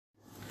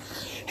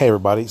Hey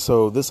everybody,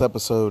 so this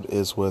episode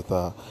is with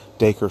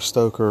Dacre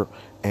Stoker,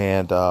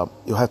 and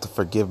you'll have to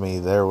forgive me,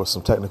 there was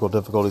some technical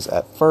difficulties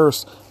at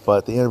first,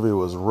 but the interview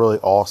was really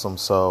awesome,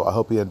 so I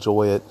hope you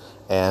enjoy it,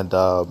 and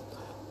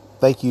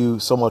thank you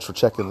so much for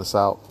checking this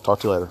out.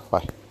 Talk to you later.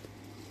 Bye.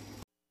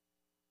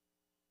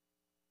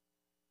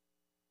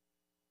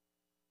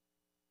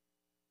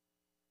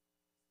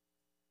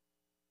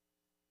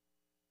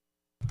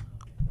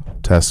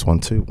 Test 1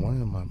 2.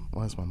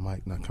 Why is my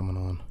mic not coming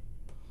on?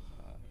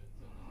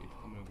 It's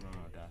coming over on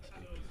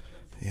Audacity.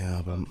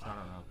 Yeah, but It's not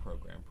on our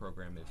program.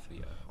 Program is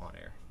the on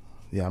air.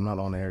 yeah, I'm not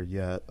on air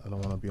yet. I don't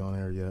want to be on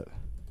air yet.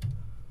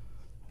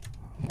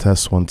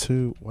 Test 1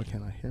 2. Why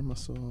can't I hear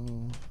myself?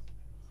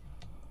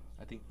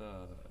 I think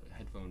the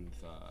headphones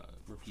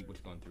repeat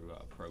what's going through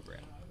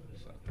program.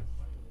 So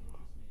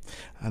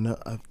I know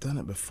I've done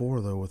it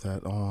before though with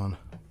that on,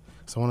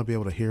 so I want to be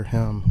able to hear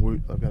him.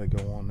 I've got to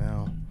go on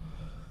now.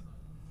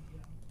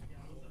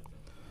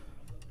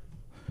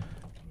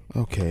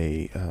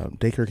 Okay,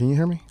 Dacre, can you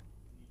hear me?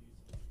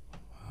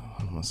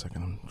 Hold on a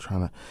second. I'm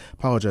trying to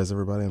apologize,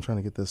 everybody. I'm trying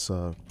to get this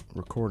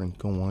recording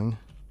going.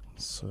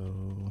 So,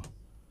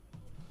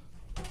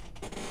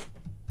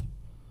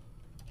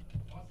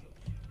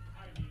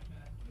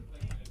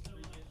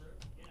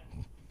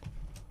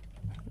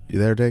 you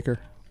there, Dacre?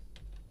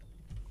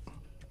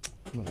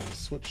 I'm gonna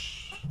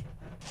switch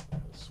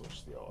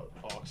the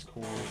aux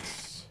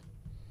cords.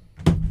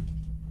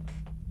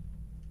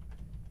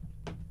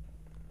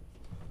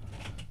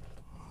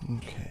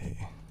 Okay.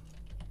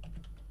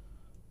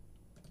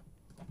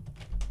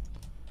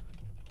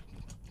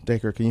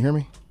 Dacre, can you hear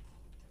me?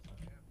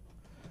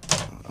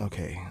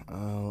 Okay.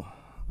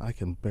 I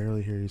can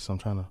barely hear you, so I'm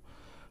trying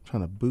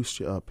to boost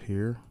you up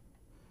here.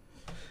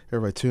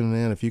 Everybody tuning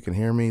in, if you can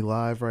hear me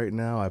live right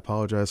now, I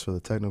apologize for the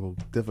technical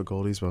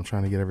difficulties, but I'm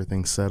trying to get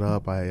everything set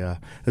up.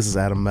 This is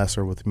Adam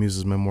Messer with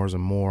Muses, Memoirs,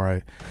 and More.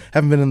 I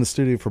haven't been in the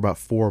studio for about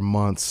 4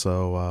 months,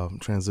 so I'm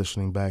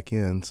transitioning back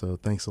in. So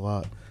thanks a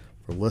lot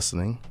for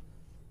listening.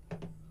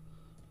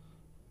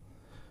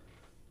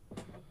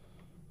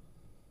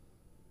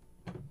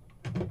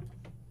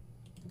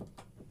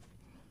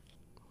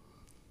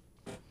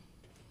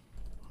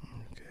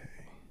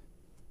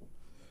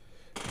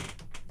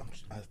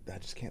 I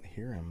just can't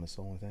hear him. That's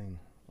the only thing.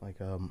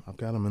 I've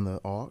got him in the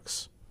aux.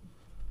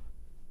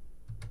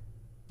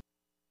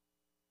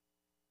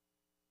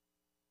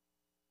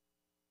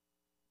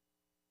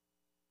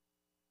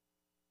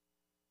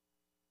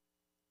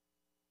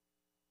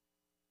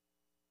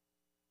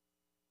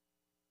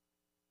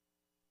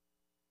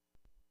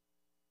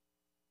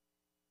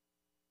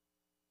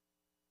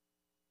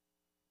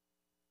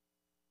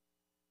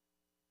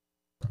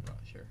 I'm not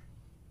sure.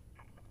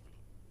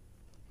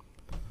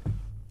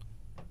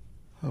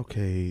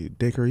 Okay,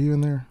 Dacre, are you in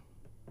there?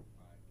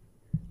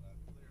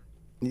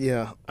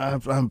 Yeah, I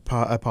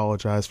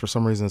apologize. For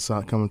some reason, it's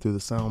not coming through the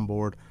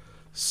soundboard.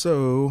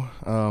 So,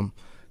 can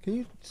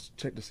you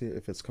check to see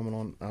if it's coming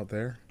on out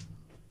there?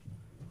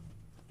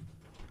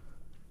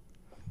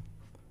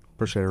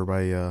 Appreciate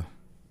everybody.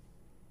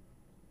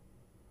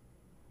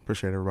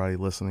 Appreciate everybody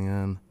listening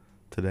in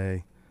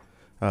today.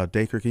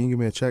 Dacre, can you give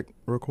me a check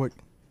real quick?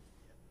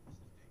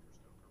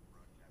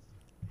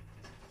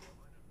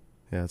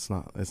 Yeah, it's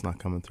not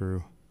coming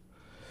through.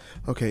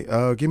 Okay,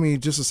 give me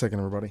just a second,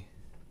 everybody.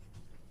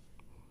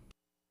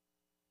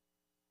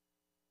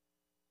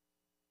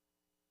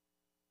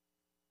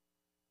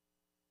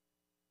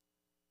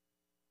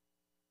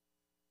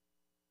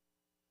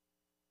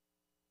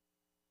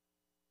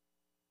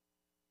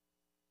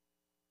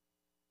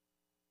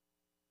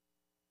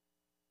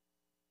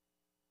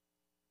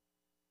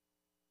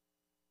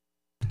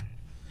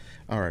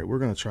 All right, we're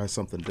gonna try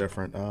something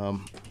different.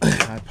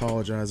 I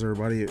apologize,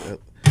 everybody.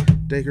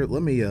 Dacre,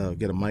 let me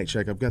get a mic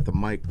check. I've got the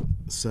mic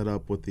set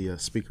up with the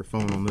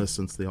speakerphone on this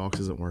since the aux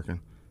isn't working.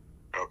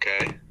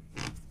 Okay.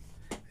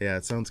 Yeah,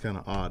 it sounds kind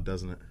of odd,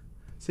 doesn't it?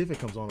 See if it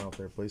comes on out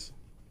there, please.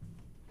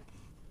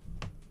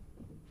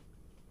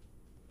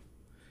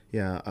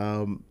 Yeah,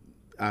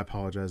 I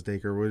apologize,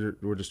 Dacre.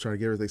 We're just trying to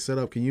get everything set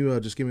up. Can you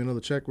just give me another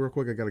check real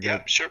quick? I gotta go.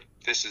 Yeah, sure.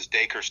 This is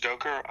Dacre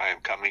Stoker. I am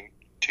coming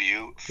to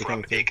you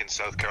from Aiken,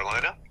 South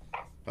Carolina.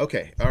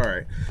 Okay, all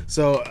right.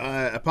 So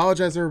I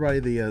apologize, everybody.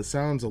 The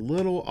sound's a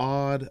little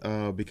odd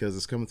because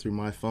it's coming through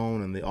my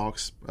phone and the aux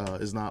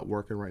is not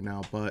working right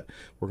now, but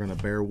we're going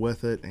to bear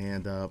with it.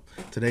 And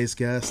today's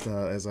guest,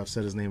 as I've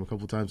said his name a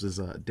couple of times, is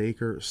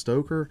Dacre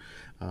Stoker.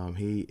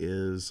 He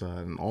is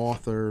an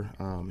author.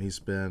 He's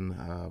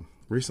been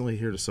recently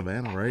here to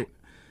Savannah, right?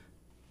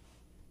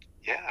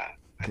 Yeah,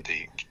 at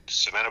the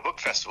Savannah Book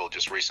Festival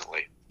just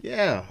recently.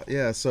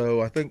 Yeah.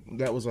 So I think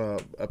that was a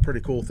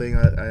pretty cool thing.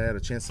 I had a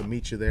chance to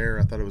meet you there.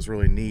 I thought it was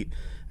really neat.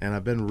 And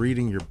I've been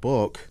reading your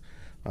book,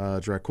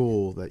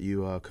 Dracul, that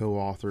you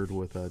co-authored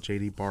with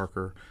J.D.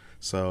 Barker.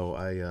 So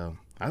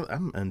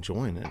I'm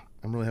enjoying it.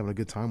 I'm really having a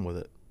good time with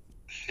it.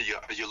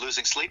 Are you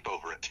losing sleep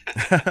over it?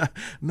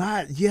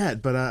 Not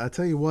yet, but I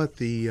tell you what,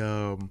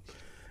 I'm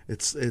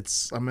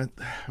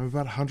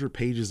about 100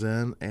 pages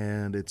in,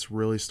 and it's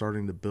really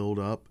starting to build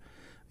up.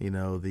 You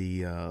know,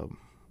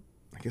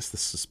 guess the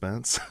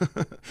suspense.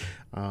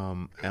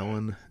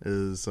 Ellen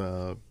is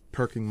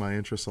perking my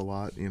interest a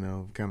lot. You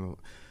know, kind of.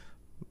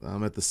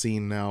 I'm at the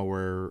scene now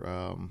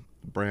where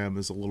Bram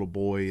is a little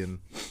boy and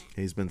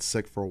he's been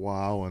sick for a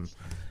while, and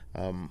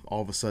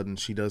all of a sudden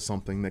she does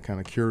something that kind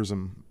of cures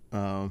him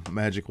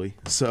magically.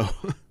 So.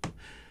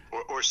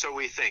 Or so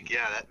we think.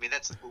 Yeah,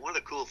 that's one of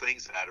the cool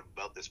things, Adam,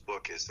 about this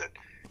book is that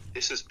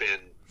this has been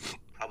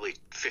probably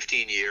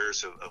 15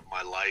 years of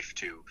my life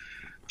to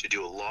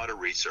do a lot of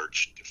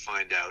research to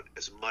find out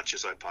as much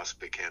as I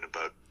possibly can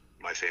about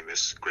my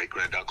famous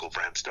great-granduncle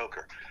Bram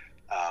Stoker.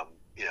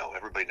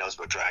 Everybody knows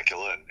about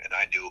Dracula, and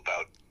I knew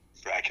about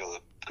Dracula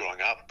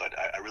growing up, but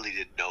I really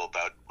didn't know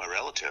about my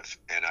relative,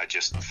 and I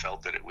just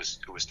felt that it was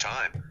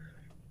time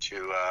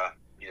to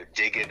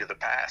dig into the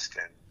past.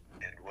 And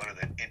one of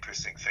the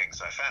interesting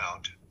things I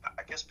found,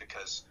 I guess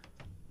because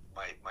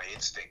my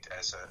instinct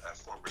as a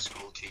former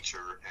school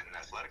teacher and an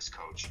athletics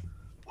coach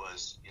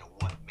was,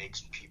 what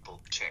makes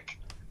people tick.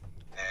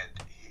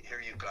 And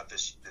here you've got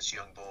this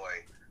young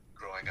boy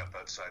growing up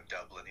outside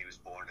Dublin. He was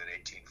born in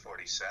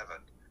 1847,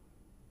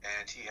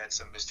 and he had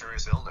some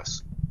mysterious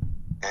illness.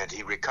 And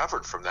he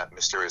recovered from that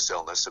mysterious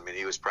illness. I mean,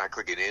 he was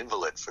practically an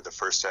invalid for the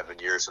first 7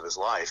 years of his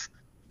life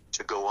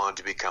to go on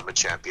to become a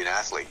champion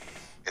athlete.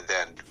 And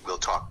then we'll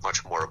talk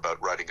much more about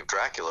writing of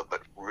Dracula.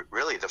 But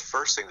really, the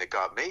first thing that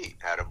got me,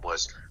 Adam,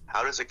 was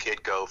how does a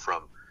kid go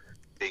from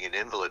being an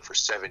invalid for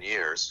 7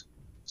 years,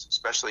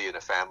 especially in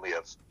a family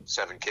of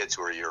 7 kids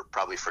where you're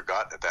probably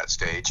forgotten at that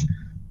stage,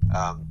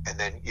 and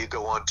then you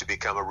go on to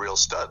become a real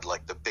stud,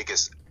 like the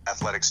biggest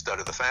athletic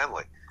stud of the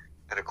family.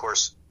 And, of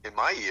course, in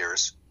my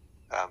years,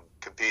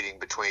 competing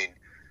between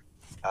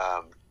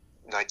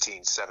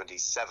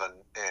 1977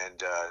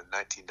 and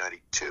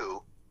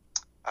 1992,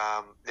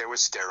 there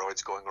was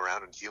steroids going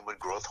around and human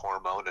growth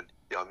hormone, and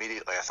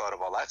immediately I thought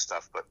of all that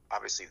stuff, but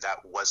obviously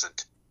that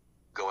wasn't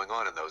going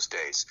on in those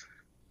days.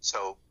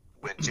 So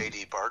when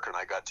J.D. Barker and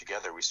I got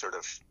together, we sort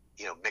of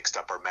mixed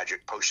up our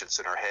magic potions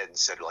in our head and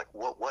said, like,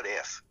 what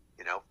if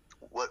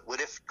what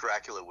if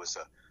Dracula was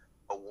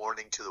a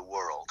warning to the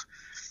world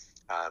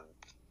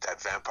that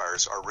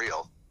vampires are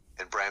real,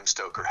 and Bram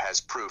Stoker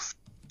has proof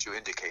to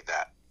indicate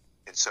that.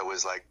 And so it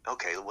was like,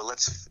 okay, well,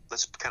 let's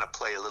kind of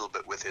play a little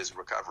bit with his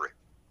recovery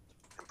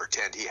and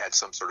pretend he had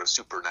some sort of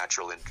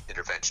supernatural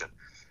intervention.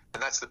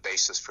 And that's the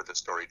basis for the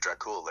story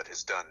Dracula that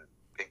has done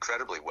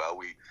incredibly well.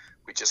 We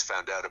just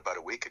found out about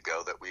a week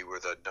ago that we were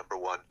the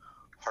 #1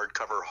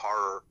 hardcover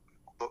horror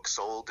book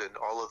sold in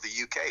all of the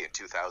UK in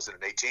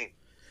 2018.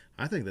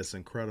 I think that's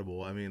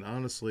incredible. I mean,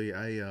 honestly,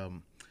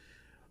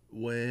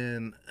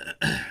 when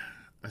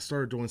I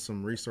started doing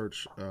some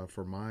research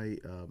for my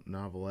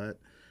novelette,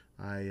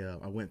 I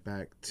went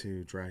back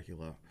to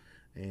Dracula,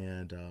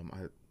 and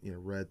I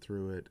read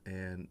through it,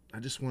 and I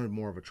just wanted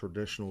more of a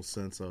traditional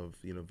sense of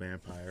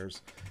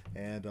vampires.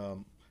 And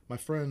my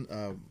friend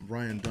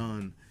Ryan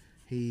Dunn,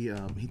 he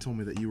told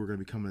me that you were going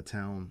to be coming to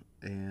town,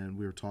 and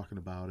we were talking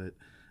about it.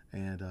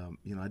 And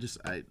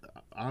I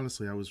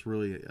honestly I was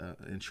really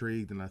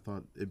intrigued, and I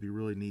thought it'd be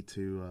really neat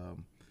to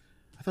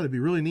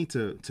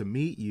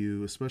meet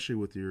you, especially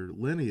with your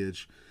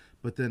lineage.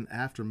 But then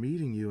after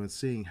meeting you and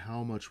seeing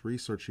how much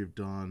research you've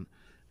done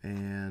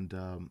and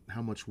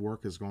how much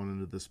work has gone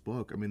into this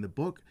book, I mean, the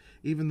book,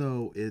 even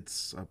though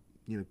it's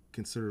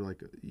considered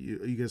like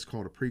you guys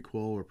call it a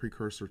prequel or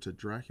precursor to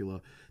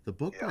Dracula, the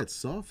book by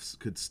itself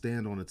could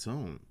stand on its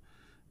own.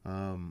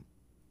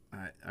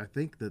 I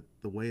think that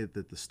the way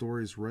that the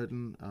story's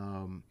written,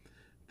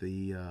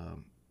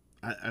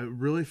 I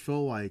really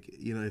feel like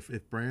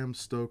if Bram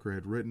Stoker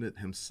had written it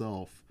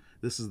himself,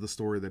 this is the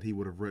story that he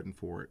would have written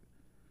for it.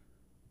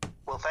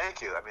 Well,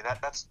 thank you. I mean,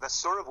 that's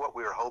sort of what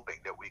we were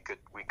hoping, that we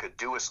could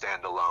do a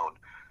standalone,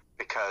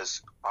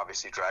 because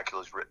obviously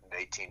Dracula was written in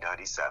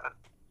 1897.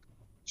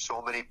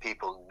 So many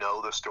people know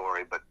the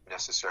story, but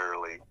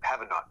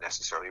have not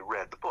necessarily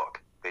read the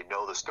book. They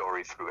know the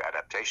story through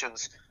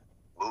adaptations,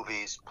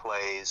 movies,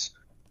 plays,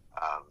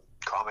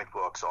 comic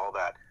books, all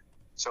that.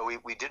 So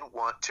we didn't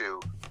want to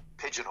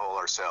pigeonhole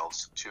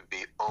ourselves to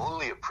be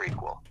only a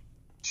prequel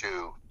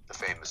to the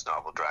famous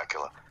novel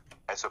Dracula,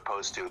 as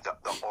opposed to the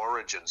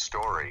origin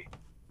story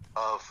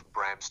of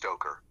Bram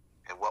Stoker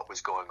and what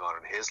was going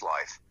on in his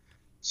life.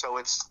 So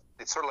it's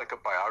sort of like a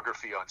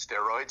biography on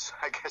steroids,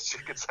 I guess you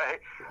could say.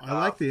 I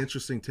like the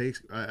interesting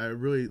takes. I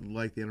really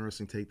like the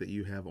interesting take that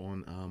you have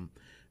on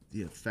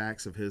the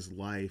facts of his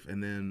life,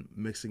 and then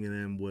mixing it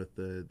in with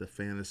the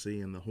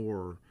fantasy and the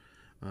horror.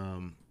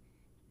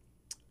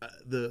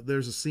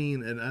 There's a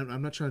scene, and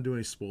I'm not trying to do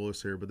any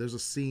spoilers here, but there's a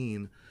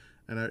scene,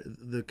 and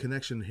the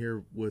connection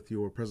here with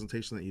your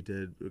presentation that you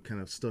did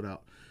kind of stood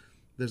out.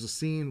 There's a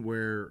scene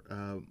where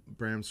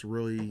Bram's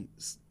really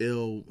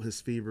ill.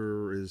 His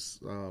fever is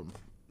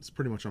it's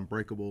pretty much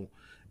unbreakable,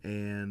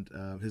 and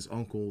his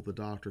uncle, the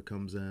doctor,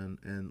 comes in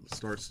and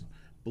starts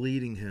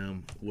bleeding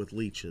him with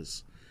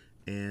leeches,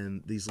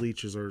 and these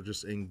leeches are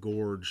just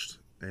engorged,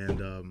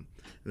 and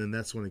then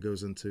that's when it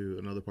goes into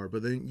another part.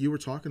 But then you were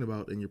talking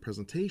about in your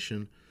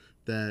presentation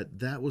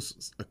that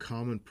was a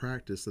common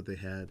practice that they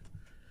had,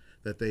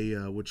 that they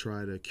would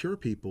try to cure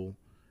people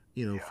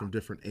Yeah. from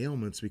different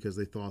ailments because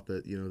they thought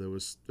that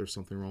there's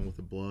something wrong with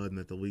the blood and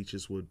that the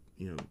leeches would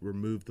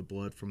remove the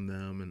blood from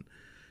them.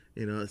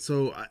 And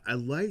so I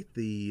like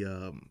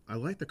I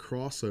like the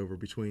crossover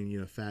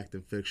between fact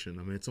and fiction.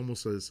 I mean, it's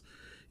almost as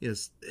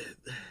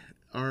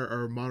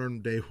our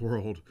modern day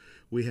world.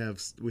 We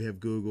have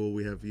Google,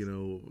 we have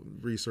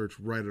research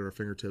right at our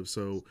fingertips.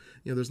 So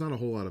there's not a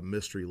whole lot of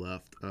mystery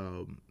left,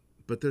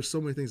 but there's so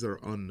many things that are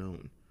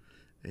unknown.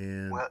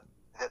 And Well,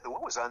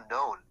 what was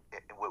unknown,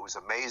 what was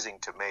amazing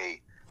to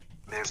me,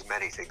 there's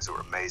many things that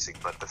were amazing,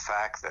 but the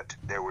fact that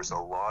there was a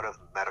lot of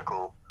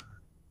medical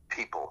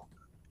people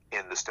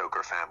in the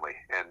Stoker family,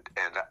 and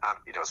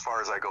as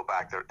far as I go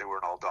back, they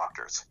weren't all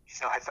doctors.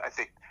 I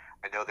think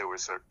I know there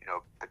was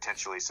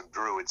potentially some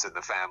druids in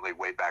the family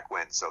way back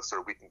when, so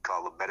sort of we can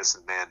call them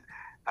medicine men,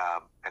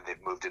 and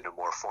they've moved into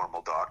more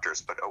formal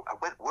doctors. But I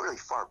went really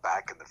far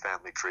back in the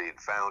family tree and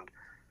found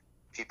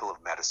people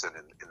of medicine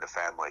in the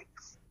family,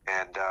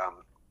 and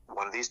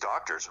one of these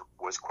doctors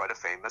was quite a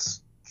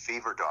famous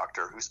fever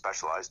doctor who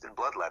specialized in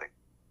bloodletting,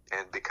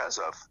 and because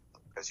of,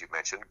 as you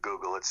mentioned,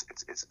 Google, it's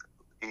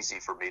easy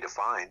for me to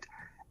find,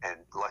 and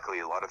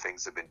luckily a lot of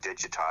things have been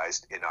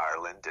digitized in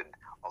Ireland and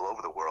all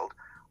over the world.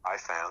 I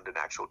found an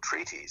actual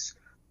treatise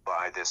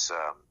by this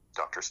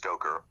Dr.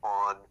 Stoker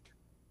on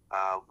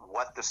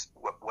what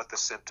the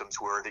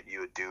symptoms were that you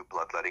would do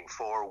bloodletting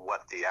for,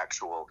 what the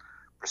actual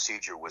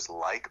procedure was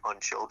like on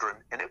children,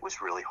 and it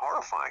was really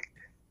horrifying.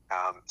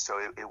 So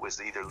it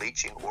was either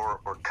leeching or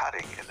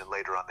cutting, and then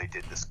later on they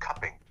did this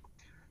cupping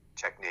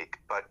technique.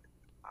 But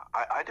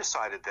I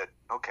decided that,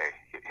 okay,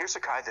 here's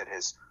a guy that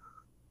has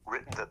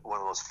written one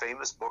of the most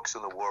famous books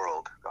in the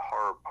world, the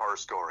horror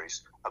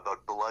stories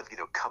about blood,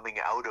 coming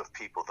out of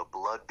people, the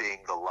blood being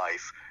the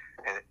life,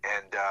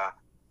 and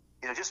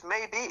just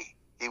maybe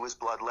he was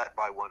bloodlet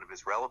by one of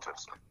his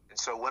relatives. And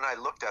so when I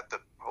looked at the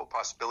whole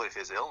possibility of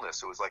his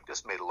illness, it was like,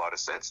 this made a lot of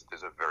sense.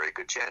 There's a very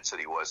good chance that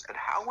he was. And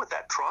how would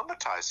that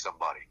traumatize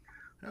somebody?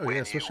 oh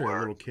yeah, especially a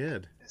little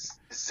kid.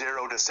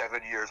 0 to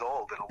 7 years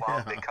old, and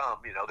along they come.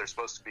 They're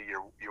supposed to be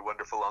your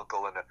wonderful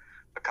uncle and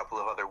a couple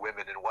of other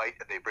women in white,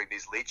 and they bring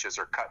these leeches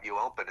or cut you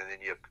open, and then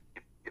you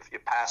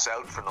pass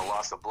out from the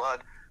loss of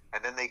blood,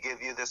 and then they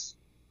give you this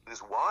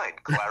wine,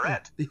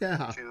 claret,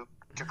 yeah,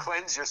 to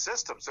cleanse your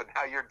system, so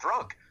now you're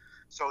drunk.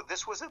 So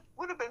this would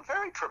have been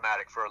very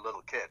traumatic for a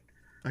little kid.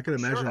 I could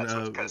imagine that's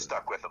what's kind of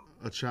stuck with him.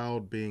 A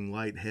child being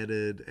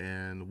lightheaded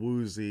and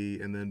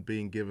woozy, and then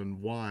being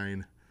given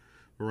wine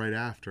right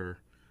after,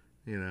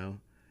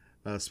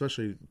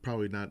 especially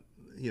probably not,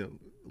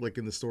 like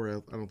in the story,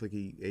 I don't think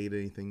he ate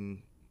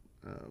anything,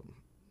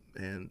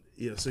 and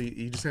so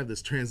you just have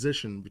this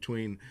transition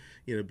between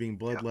being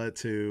bloodlet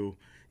to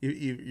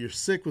you're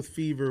sick with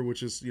fever,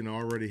 which is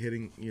already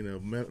hitting,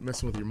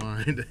 messing with your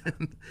mind,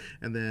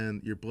 and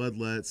then you're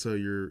bloodlet, so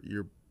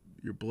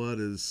your blood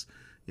is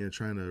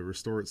trying to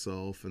restore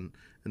itself, and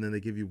then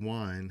they give you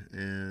wine,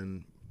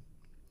 and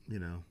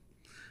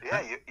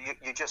yeah,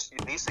 you just,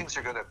 these things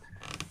are going to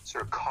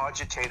sort of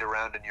cogitate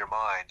around in your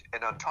mind.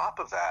 And on top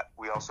of that,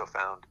 we also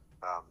found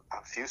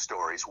a few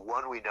stories.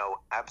 One we know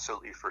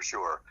absolutely for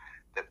sure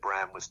that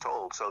Bram was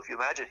told. So if you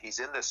imagine he's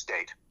in this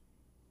state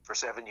for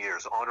 7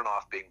 years, on and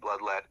off, being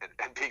bloodlet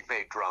and being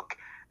made drunk,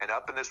 and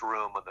up in this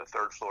room on the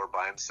third floor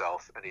by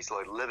himself, and he's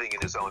like living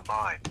in his own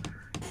mind.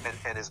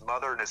 And his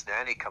mother and his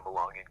nanny come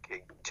along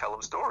and tell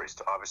him stories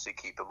to obviously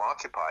keep him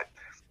occupied.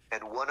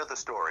 And one of the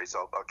stories,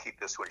 I'll keep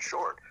this one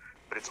short,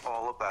 but it's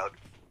all about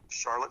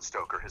Charlotte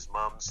Stoker, his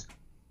mom's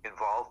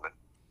involvement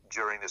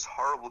during this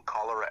horrible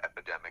cholera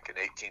epidemic in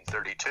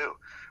 1832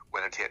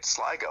 when it hit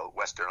Sligo,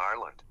 Western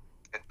Ireland.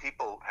 And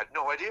people had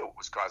no idea what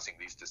was causing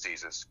these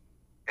diseases.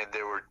 And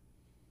they were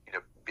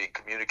being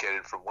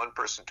communicated from one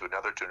person to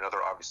another,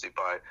 obviously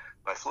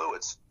by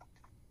fluids.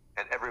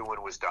 And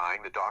everyone was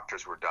dying. The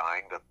doctors were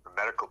dying. The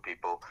medical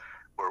people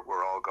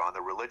were all gone.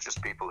 The religious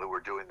people who were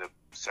doing the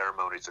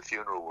ceremonies, the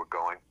funeral, were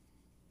going.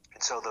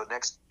 And so the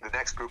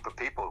next group of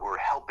people who were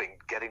helping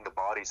getting the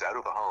bodies out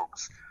of the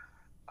homes,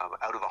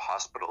 out of the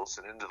hospitals,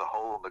 and into the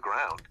hole in the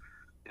ground,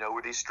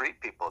 were these street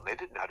people, and they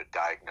didn't know how to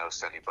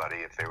diagnose anybody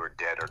if they were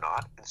dead or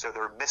not. And so they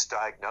were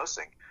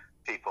misdiagnosing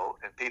people,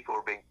 and people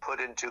were being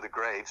put into the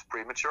graves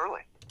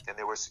prematurely. And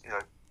there was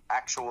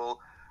actual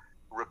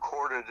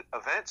recorded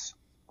events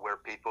where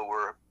people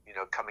were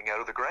coming out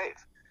of the grave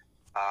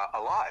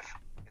alive.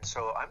 And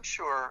so I'm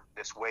sure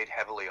this weighed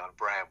heavily on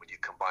Bram when you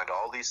combined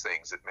all these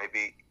things, that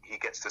maybe he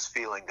gets this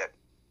feeling that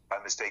by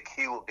mistake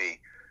he will be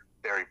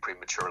buried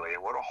prematurely.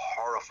 And what a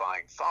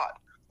horrifying thought.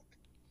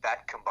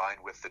 That combined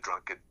with the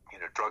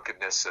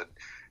drunkenness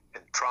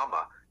and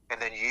trauma.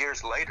 And then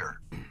years later,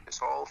 this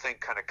whole thing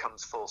kind of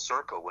comes full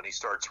circle when he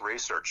starts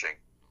researching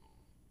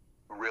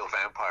real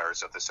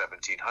vampires of the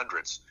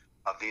 1700s,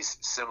 of these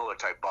similar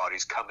type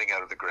bodies coming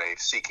out of the grave,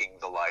 seeking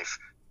the life,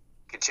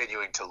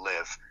 continuing to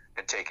live,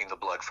 and taking the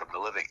blood from the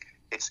living.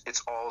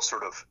 It's all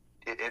sort of,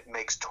 it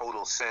makes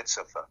total sense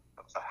of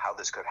how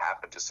this could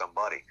happen to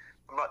somebody.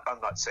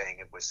 I'm not saying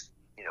it was,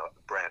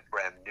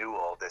 Bram knew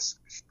all this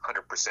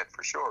 100%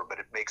 for sure, but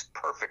it makes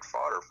perfect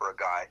fodder for a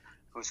guy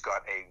who's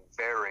got a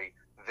very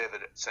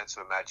vivid sense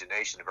of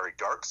imagination, a very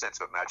dark sense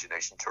of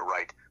imagination, to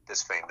write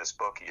this famous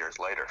book years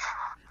later.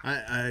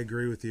 I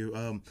agree with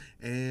you.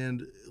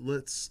 And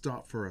let's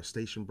stop for a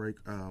station break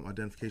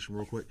identification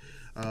real quick.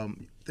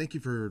 Thank you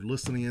for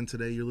listening in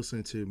today. You're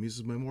listening to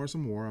Muses, Memoirs,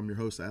 and More. I'm your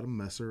host, Adam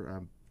Messer.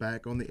 I'm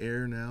back on the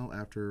air now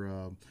after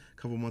a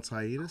couple months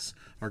hiatus.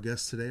 Our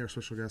guest today, our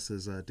special guest,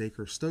 is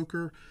Dacre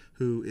Stoker,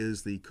 who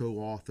is the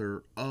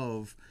co-author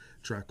of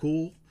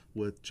Dracul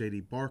with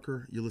J.D.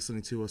 Barker. You're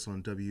listening to us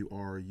on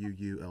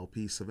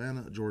WRUULP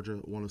Savannah, Georgia,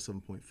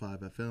 107.5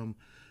 FM.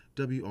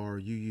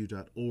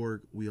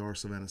 WRUU.org. We are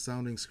Savannah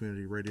Soundings,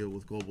 community radio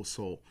with global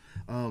soul.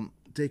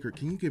 Dacre,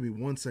 can you give me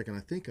 1 second?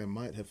 I think I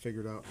might have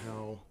figured out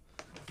how.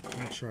 Let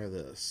me try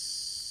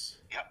this.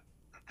 Yep.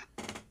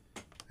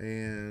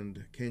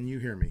 And can you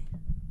hear me?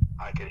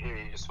 I can hear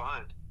you just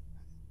fine.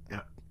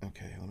 Yep.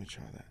 Okay, let me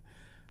try that.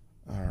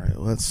 All right,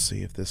 let's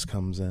see if this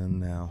comes in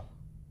now.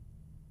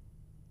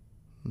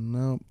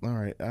 No. All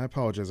right. I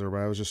apologize,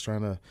 everybody. I was just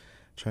trying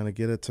to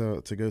get it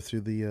to go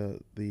through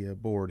the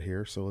board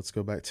here. So let's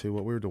go back to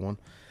what we were doing.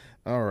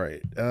 All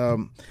right.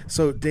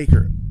 So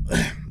Dacre,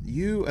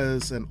 you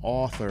as an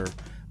author,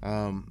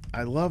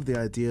 I love the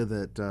idea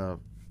that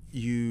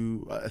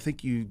I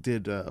think you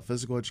did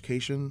physical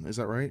education. Is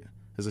that right?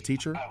 As a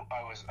teacher?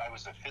 I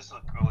was a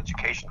physical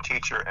education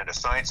teacher and a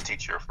science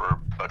teacher for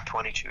about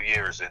 22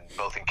 years,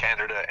 both in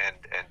Canada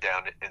and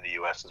down in the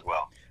U.S. as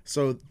well.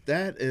 So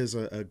that is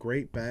a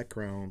great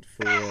background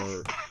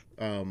for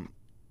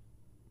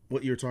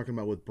what you were talking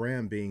about with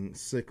Bram being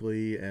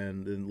sickly,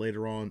 and then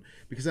later on,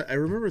 because I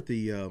remember at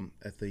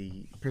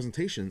the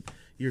presentation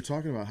you were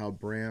talking about how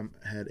Bram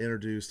had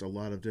introduced a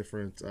lot of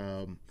different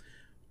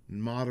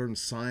modern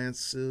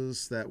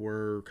sciences that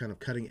were kind of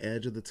cutting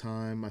edge at the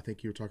time. I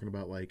think you were talking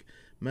about like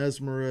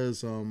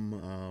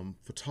mesmerism,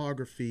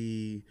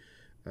 photography.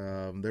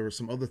 There were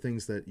some other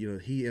things that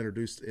he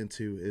introduced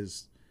into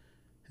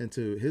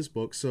his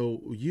book.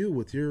 So you,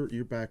 with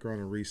your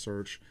background in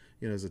research,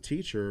 as a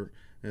teacher,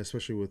 and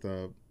especially with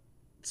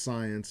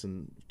science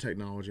and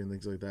technology and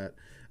things like that,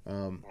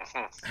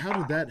 how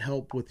did that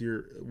help with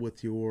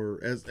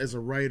your as a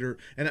writer?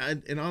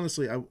 And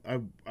honestly, I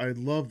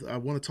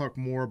want to talk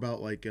more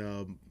about like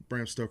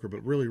Bram Stoker,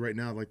 but really right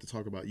now I'd like to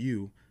talk about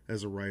you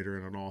as a writer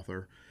and an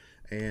author,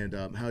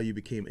 and how you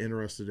became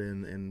interested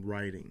in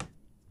writing.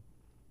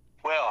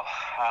 Well,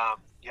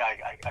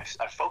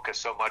 I focus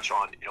so much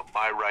on,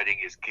 my writing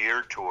is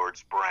geared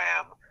towards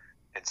Bram,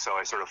 and so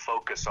I sort of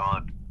focus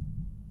on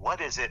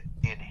what is it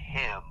in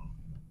him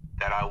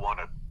that I want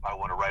to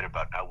write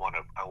about. I want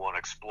to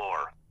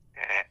explore,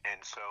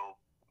 and so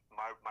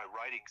my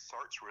writing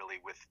starts really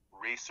with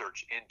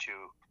research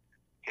into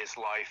his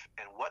life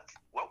and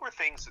what were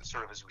things that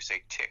sort of, as we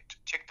say, ticked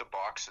the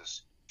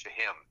boxes to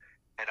him.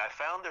 And I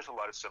found there's a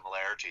lot of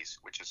similarities,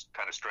 which is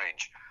kind of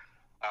strange.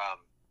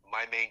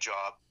 My main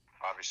job,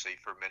 obviously,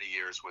 for many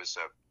years was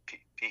a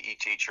PE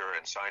teacher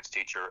and science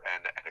teacher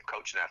and a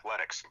coach in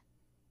athletics.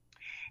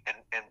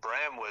 And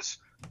Bram was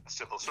a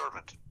civil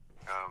servant.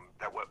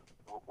 That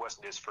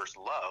wasn't his first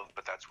love,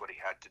 but that's what he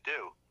had to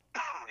do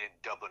in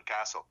Dublin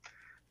Castle.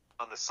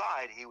 On the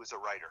side, he was a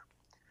writer.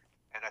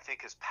 And I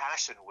think his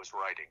passion was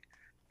writing,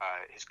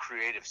 his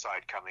creative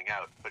side coming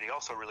out. But he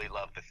also really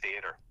loved the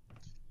theater.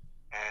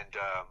 And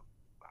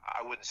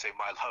I wouldn't say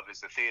my love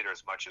is the theater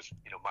as much as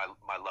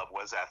my love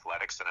was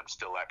athletics, and I'm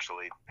still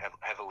actually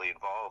heavily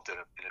involved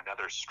in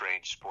another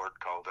strange sport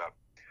called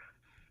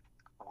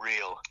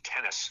real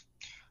tennis.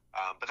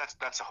 But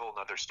that's a whole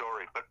other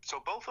story. But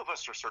so both of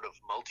us are sort of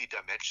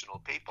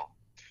multi-dimensional people,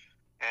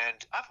 and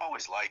I've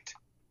always liked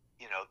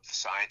the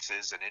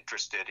sciences and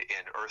interested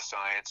in earth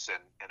science,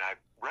 and I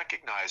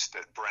recognized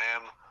that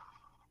Bram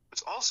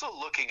was also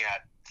looking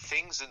at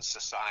things in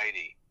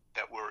society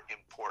that were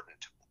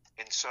important.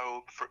 And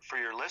so for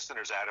your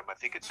listeners, Adam, I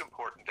think it's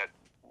important that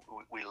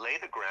we lay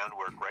the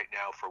groundwork right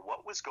now for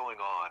what was going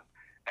on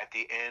at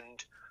the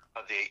end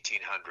of the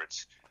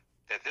 1800s,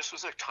 that this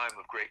was a time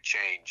of great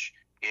change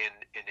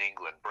in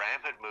England.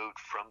 Bram had moved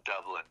from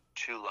Dublin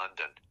to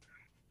London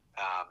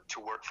to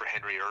work for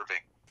Henry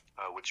Irving,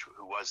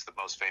 who was the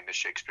most famous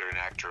Shakespearean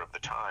actor of the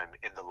time,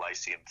 in the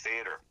Lyceum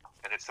Theatre.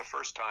 And it's the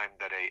first time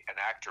that an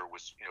actor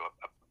was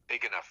a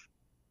big enough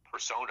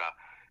persona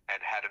and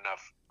had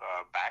enough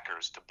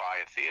backers to buy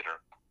a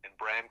theater. And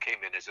Bram came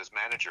in as his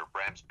manager.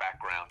 Bram's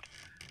background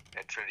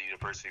at Trinity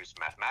University was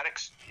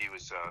mathematics. He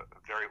was a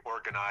very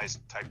organized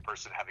type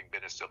person, having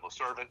been a civil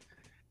servant.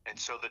 And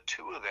so the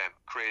two of them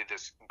created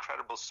this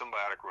incredible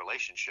symbiotic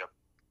relationship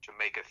to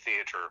make a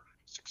theater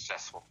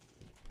successful.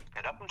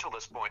 And up until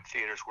this point,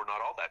 theaters were not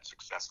all that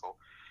successful.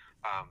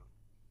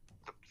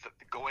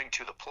 Going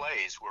to the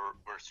plays were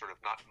sort of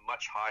not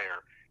much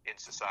higher in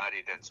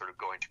society than sort of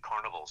going to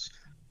carnivals.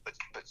 But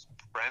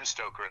Bram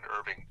Stoker and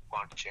Irving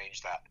wanted to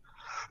change that.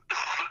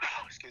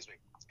 Excuse me.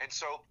 And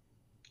so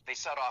they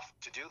set off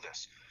to do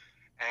this.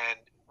 And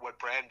what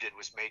Bram did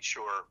was made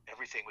sure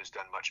everything was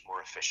done much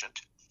more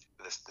efficient.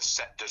 The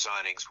set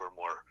designings were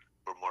more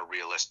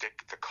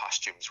realistic. The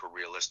costumes were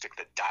realistic.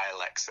 The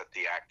dialects that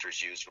the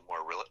actors used were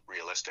more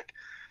realistic.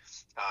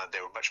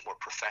 They were much more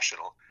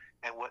professional.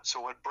 And what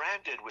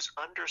Bram did was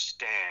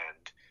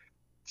understand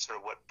sort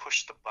of what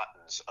pushed the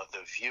buttons of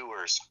the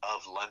viewers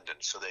of London,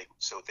 so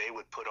they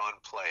would put on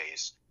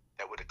plays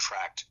that would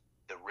attract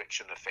the rich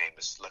and the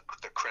famous,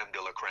 the creme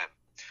de la creme.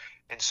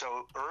 And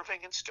so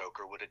Irving and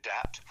Stoker would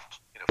adapt,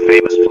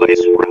 famous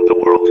plays around the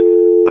world,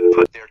 but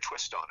put their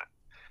twist on it.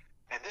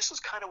 And this is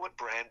kind of what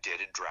Bram did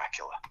in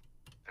Dracula.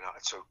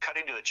 So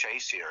cutting to the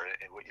chase here,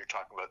 and what you're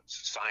talking about,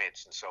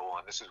 science and so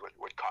on, this is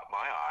what caught my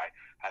eye,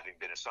 having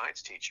been a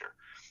science teacher,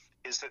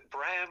 is that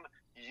Bram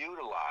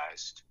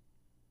utilized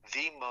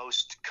the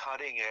most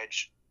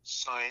cutting-edge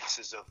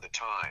sciences of the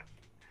time,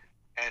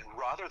 and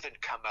rather than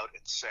come out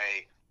and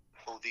say,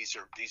 "Oh, these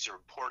are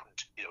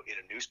important," in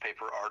a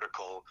newspaper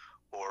article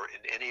or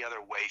in any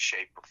other way,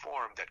 shape, or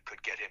form that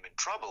could get him in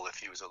trouble if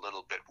he was a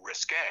little bit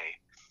risque,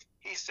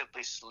 he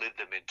simply slid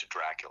them into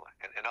Dracula.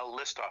 And I'll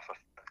list off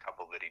a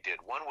couple that he did.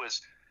 One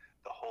was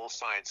the whole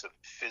science of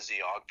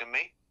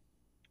physiognomy,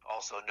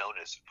 also known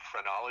as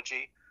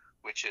phrenology,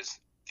 which is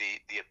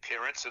the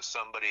appearance of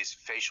somebody's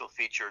facial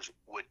features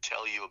would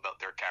tell you about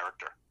their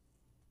character.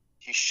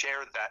 He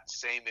shared that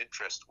same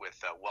interest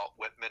with Walt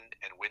Whitman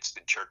and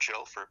Winston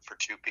Churchill, for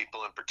two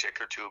people in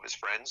particular, two of his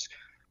friends.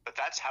 But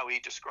that's how he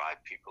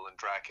described people in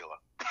Dracula.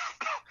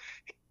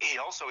 He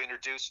also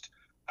introduced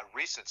a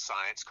recent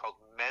science called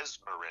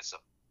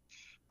mesmerism.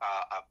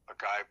 A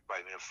guy by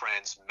the name of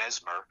Franz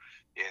Mesmer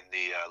in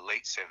the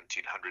late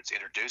 1700s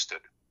introduced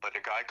it, but a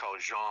guy called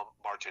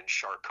Jean-Martin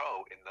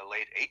Charcot in the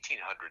late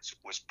 1800s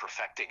was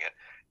perfecting it.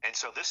 And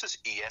so this is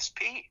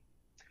ESP.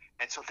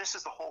 And so this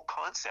is the whole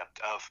concept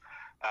of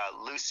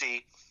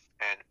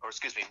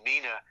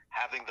Mina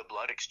having the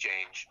blood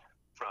exchange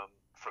from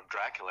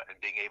Dracula and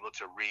being able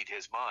to read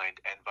his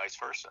mind, and vice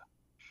versa.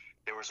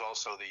 There was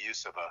also the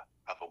use of a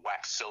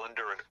wax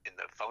cylinder in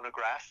the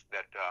phonograph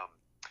that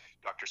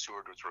Dr.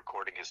 Seward was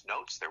recording his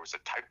notes. There was a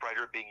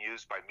typewriter being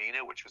used by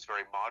Mina, which was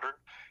very modern.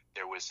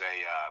 There was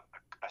a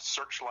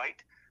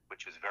searchlight,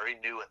 which was very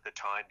new at the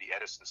time, the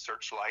Edison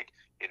searchlight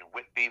in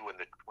Whitby when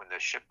the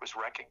ship was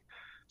wrecking.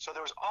 So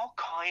there was all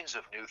kinds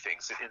of new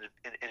things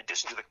in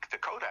addition to the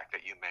Kodak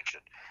that you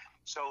mentioned.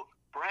 So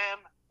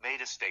Bram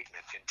made a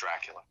statement in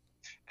Dracula,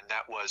 and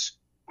that was,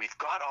 we've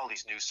got all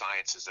these new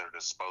sciences at our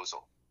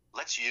disposal.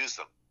 Let's use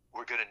them.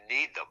 We're going to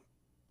need them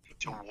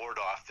to ward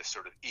off this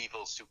sort of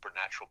evil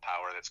supernatural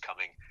power that's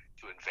coming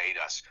to invade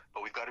us.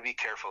 But we've got to be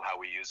careful how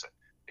we use it,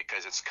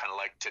 because it's kind of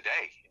like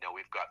today.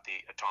 We've got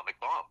the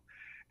atomic bomb.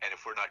 And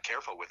if we're not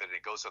careful with it and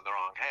it goes in the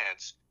wrong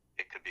hands,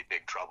 it could be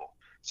big trouble.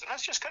 So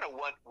that's just kind of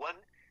one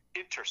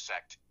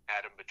intersect,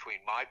 Adam,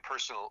 between my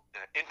personal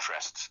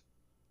interests,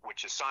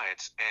 which is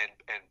science, and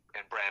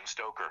Bram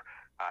Stoker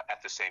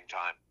at the same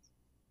time.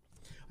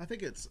 I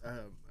think it's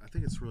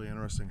really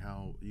interesting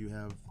how you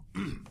have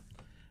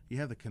you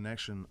have the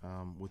connection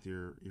with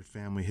your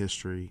family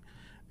history,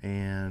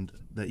 and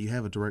that you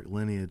have a direct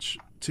lineage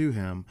to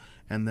him,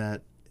 and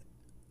that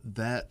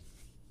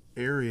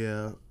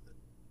area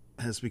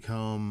has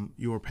become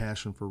your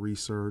passion for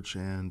research,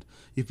 and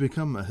you've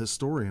become a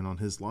historian on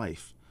his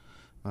life.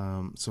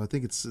 So I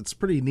think it's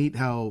pretty neat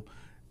how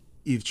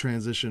you've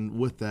transitioned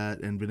with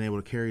that and been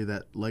able to carry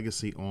that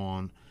legacy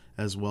on,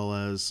 as well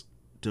as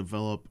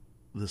develop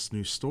this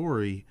new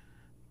story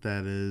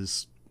that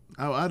is,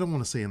 I don't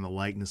want to say in the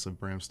likeness of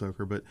Bram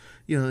Stoker, but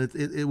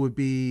it would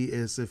be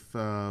as if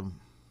I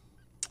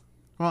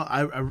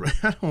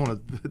don't want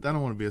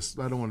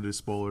to do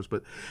spoilers,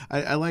 but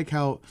I like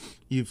how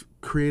you've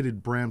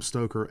created Bram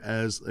Stoker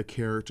as a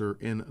character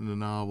in the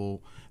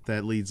novel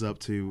that leads up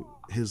to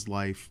his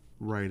life,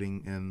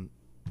 writing and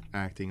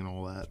acting and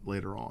all that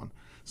later on.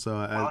 So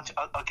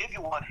I'll give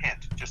you one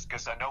hint, just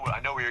because I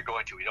know where you're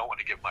going to. We don't want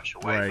to give much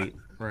away.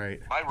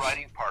 Right. My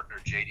writing partner,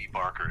 J.D.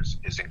 Barker, is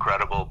an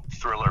incredible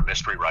thriller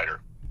mystery writer,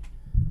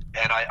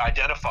 and I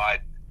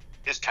identified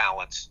his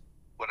talents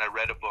when I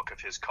read a book of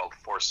his called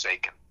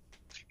Forsaken.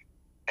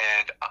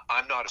 And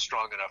I'm not a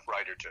strong enough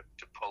writer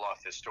to pull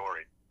off this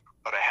story,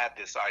 but I had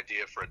this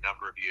idea for a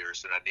number of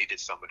years, and I needed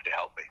somebody to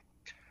help me.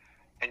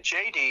 And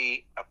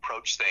J.D.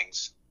 approached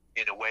things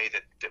in a way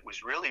that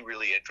was really,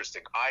 really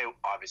interesting. I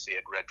obviously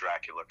had read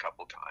Dracula a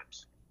couple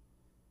times,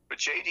 but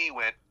J.D.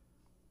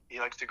 he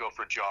likes to go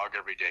for a jog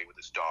every day with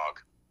his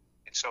dog.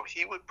 And so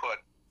he would put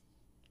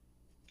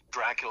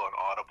Dracula on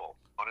Audible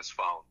on his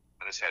phone,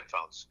 on his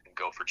headphones, and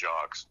go for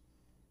jogs.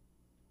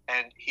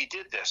 And he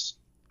did this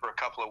for a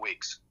couple of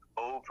weeks,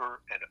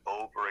 over and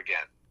over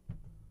again,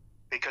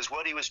 because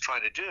what he was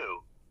trying to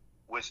do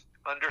was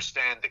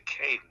understand the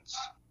cadence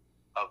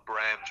of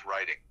Bram's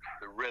writing,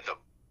 the rhythm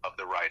of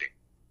the writing.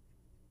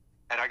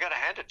 And I got to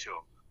hand it to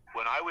him.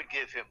 When I would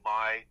give him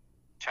my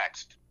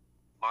text,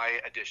 my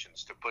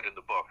additions to put in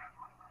the book,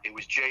 it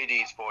was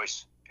JD's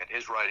voice, and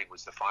his writing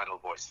was the final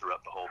voice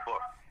throughout the whole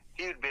book.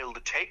 He would be able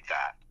to take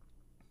that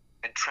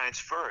and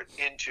transfer it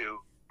into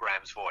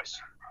Bram's voice.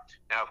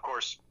 Now, of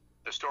course,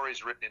 the story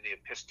is written in the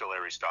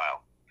epistolary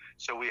style.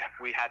 So we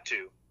had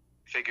to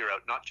figure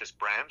out not just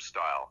Bram's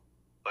style,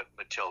 but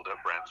Matilda,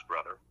 Bram's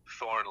brother,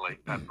 Thornley,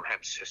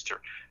 Bram's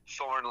sister,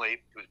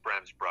 Thornley, who's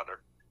Bram's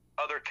brother,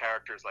 other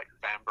characters like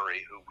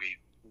Vanbury, who we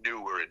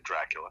knew were in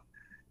Dracula.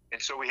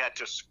 And so we had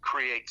to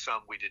create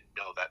some we didn't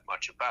know that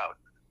much about.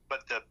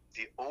 But the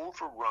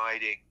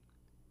overriding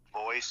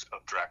voice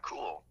of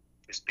Dracul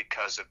is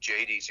because of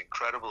JD's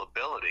incredible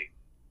ability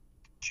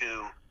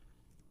to,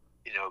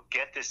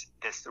 get this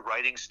the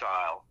writing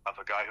style of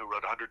a guy who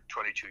wrote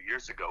 122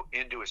 years ago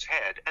into his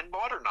head and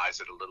modernize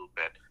it a little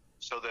bit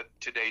so that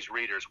today's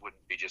readers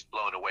wouldn't be just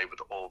blown away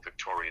with old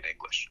Victorian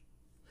English.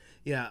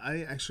 Yeah,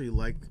 I actually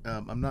like.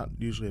 I'm not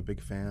usually a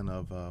big fan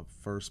of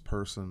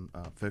first-person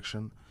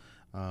fiction.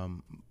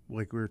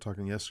 Like we were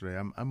talking yesterday,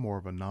 I'm more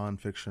of a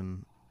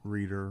non-fiction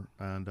reader,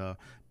 and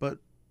but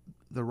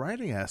the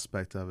writing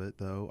aspect of it,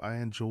 though, I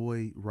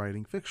enjoy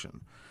writing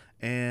fiction,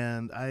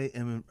 and I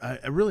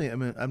really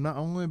am. I'm not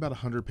only about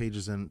 100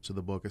 pages into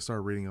the book. I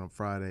started reading it on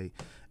Friday,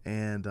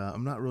 and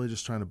I'm not really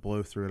just trying to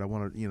blow through it. I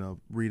want to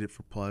read it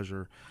for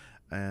pleasure,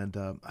 and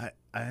I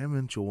am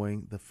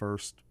enjoying the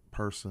first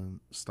person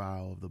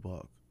style of the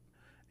book.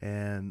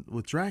 And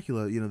with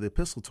Dracula, the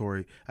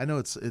epistolatory, I know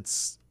it's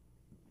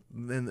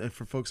and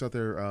for folks out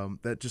there,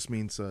 that just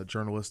means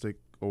journalistic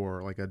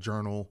or like a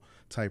journal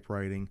type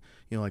writing,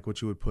 like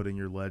what you would put in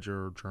your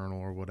ledger or journal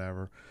or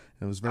whatever.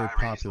 And it was very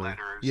Diaries, popular.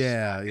 Letters,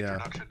 yeah.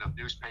 Introduction of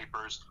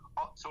newspapers.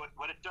 So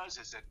what it does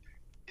is it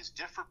is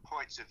different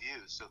points of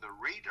view. So the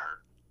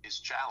reader is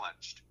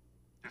challenged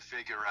to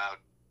figure out,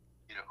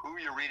 who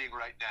you're reading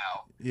right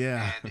now.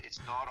 Yeah. And it's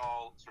not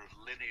all sort of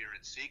linear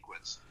in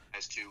sequence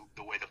as to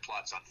the way the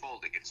plot's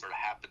unfolding. It sort of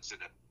happens in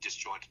a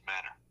disjointed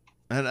manner.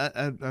 And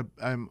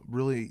I'm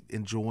really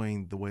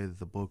enjoying the way that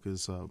the book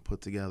is put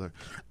together.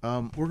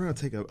 We're going to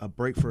take a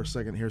break for a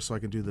second here so I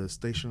can do the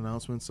station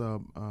announcements.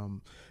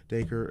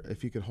 Dacre,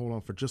 if you could hold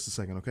on for just a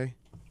second, okay?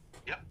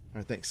 Yep. All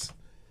right, thanks.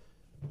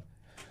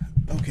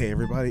 Okay,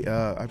 everybody,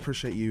 I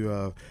appreciate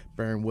you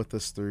bearing with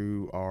us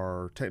through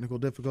our technical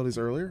difficulties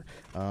earlier.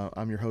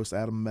 I'm your host,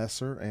 Adam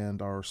Messer,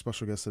 and our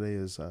special guest today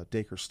is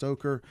Dacre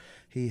Stoker.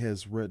 He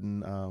has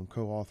written,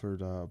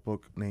 co-authored a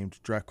book named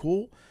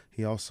Dracul.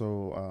 He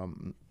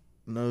also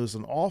knows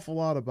an awful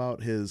lot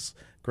about his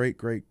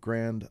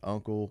great-great-grand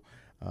uncle,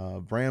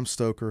 Bram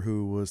Stoker,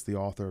 who was the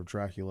author of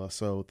Dracula.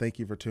 So thank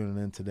you for tuning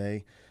in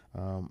today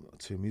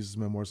to Muses,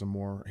 Memoirs, and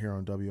More here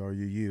on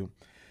WRUU.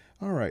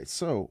 All right,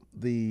 so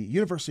the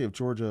University of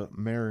Georgia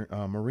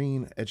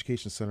Marine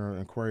Education Center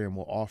and Aquarium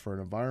will offer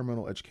an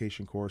environmental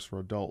education course for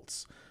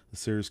adults. The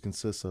series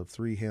consists of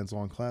 3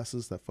 hands-on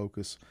classes that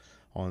focus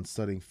on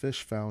studying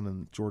fish found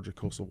in Georgia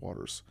coastal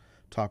waters.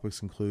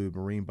 Topics include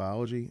marine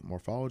biology,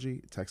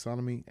 morphology,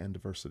 taxonomy, and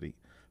diversity.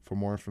 For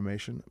more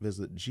information,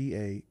 visit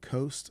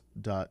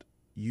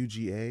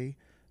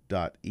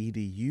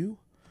gacoast.uga.edu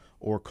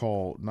or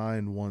call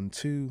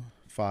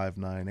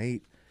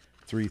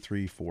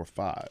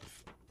 912-598-3345.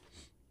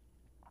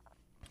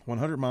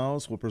 100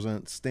 Miles will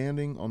present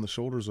Standing on the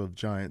Shoulders of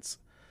Giants,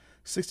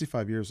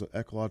 65 Years of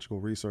Ecological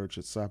Research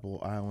at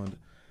Sapelo Island,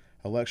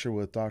 a lecture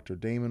with Dr.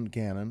 Damon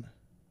Gannon,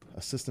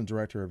 Assistant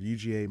Director of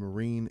UGA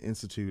Marine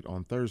Institute,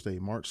 on Thursday,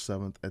 March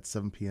 7th at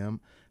 7 p.m.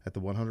 at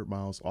the 100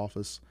 Miles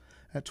office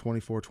at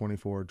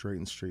 2424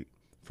 Drayton Street.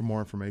 For more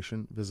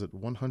information, visit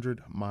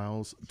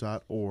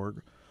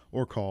 100miles.org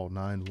or call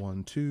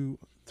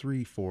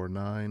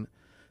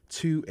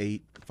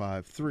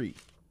 912-349-2853.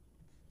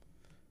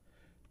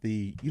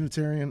 The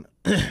Unitarian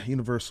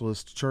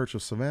Universalist Church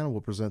of Savannah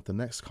will present the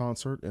next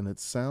concert in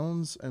its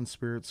Sounds and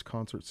Spirits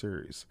concert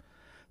series.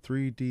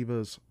 3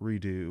 Divas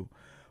Redo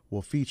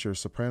will feature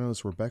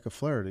sopranos Rebecca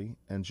Flaherty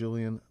and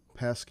Jillian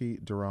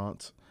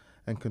Paskey-Durant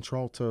and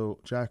contralto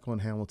Jacqueline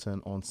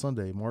Hamilton on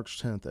Sunday,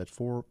 March 10th at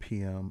 4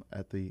 p.m.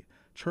 at the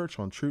Church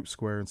on Troop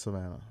Square in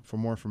Savannah. For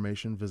more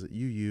information, visit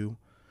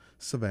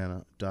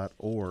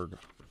uusavannah.org.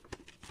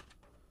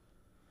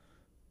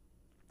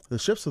 The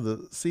Ships of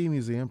the Sea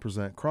Museum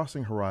present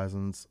Crossing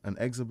Horizons, an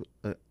exhibit.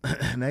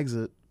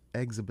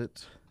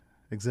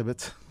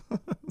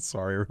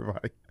 Sorry,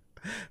 everybody.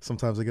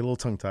 Sometimes I get a little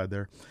tongue-tied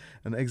there.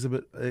 An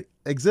exhibit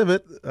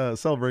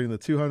celebrating the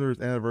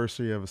 200th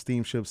anniversary of a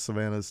steamship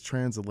Savannah's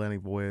transatlantic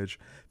voyage,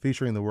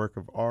 featuring the work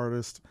of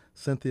artist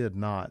Cynthia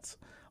Knott,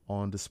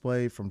 on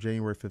display from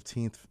January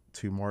 15th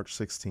to March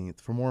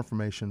 16th. For more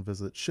information,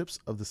 visit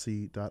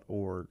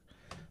shipsofthesea.org.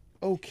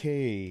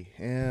 Okay,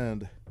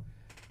 and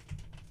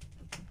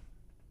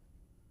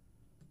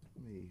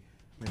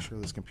make sure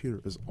this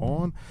computer is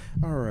on.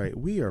 All right,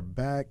 we are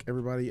back,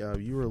 everybody.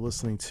 You are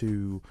listening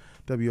to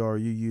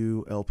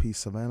WRUU LP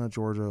Savannah,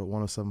 Georgia,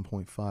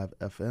 107.5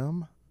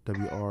 FM,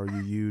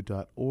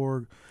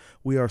 WRUU.org.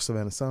 We are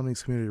Savannah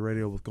Soundings Community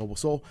Radio with Global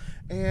Soul.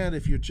 And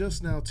if you're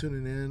just now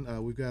tuning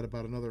in, we've got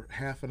about another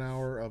half an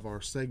hour of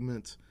our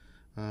segment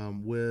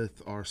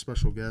with our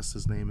special guest.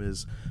 His name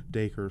is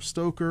Dacre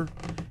Stoker.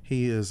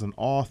 He is an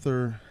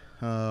author,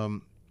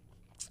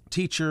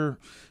 teacher,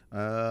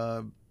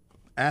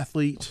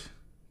 athlete.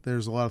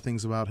 There's a lot of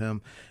things about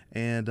him.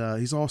 And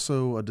he's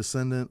also a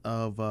descendant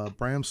of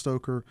Bram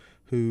Stoker,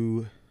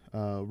 who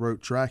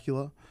wrote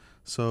Dracula.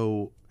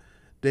 So,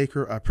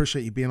 Dacre, I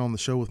appreciate you being on the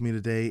show with me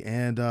today.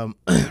 And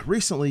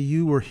recently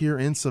you were here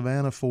in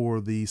Savannah for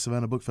the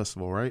Savannah Book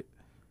Festival, right?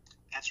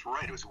 That's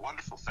right. It was a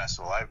wonderful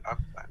festival. I've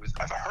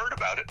heard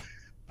about it,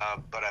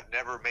 but I've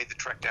never made the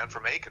trek down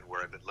from Aiken,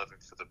 where I've been living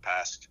for the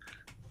past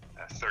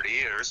 30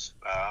 years.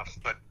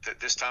 But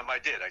this time I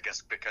did, I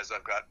guess, because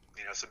I've got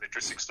some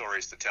interesting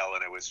stories to tell,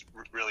 and it was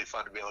really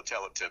fun to be able to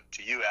tell it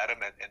to you, Adam,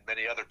 and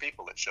many other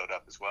people that showed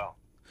up as well.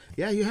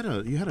 Yeah, you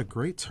had a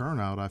great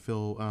turnout. I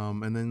feel,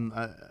 and then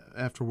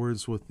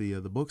afterwards with the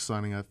book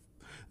signing, it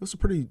was a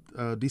pretty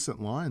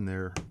decent line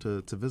there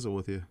to visit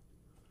with you.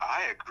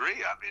 I agree.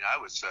 I mean,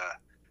 I was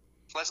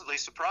pleasantly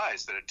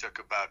surprised that it took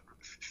about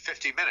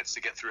 50 minutes to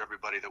get through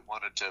everybody that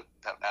wanted to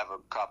have a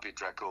copy of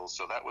Dracul.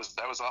 So that was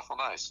awful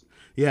nice.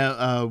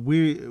 Yeah,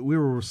 we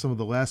were some of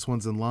the last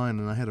ones in line,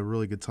 and I had a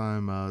really good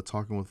time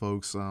talking with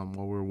folks while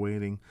we were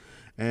waiting.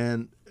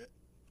 And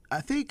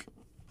I think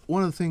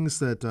one of the things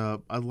that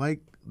I like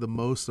the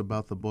most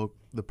about the book,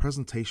 the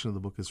presentation of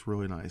the book is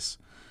really nice.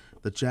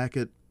 The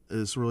jacket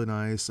is really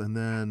nice, and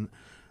then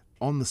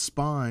on the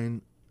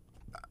spine,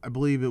 I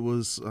believe it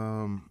was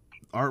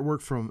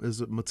artwork from, is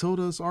it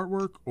Matilda's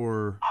artwork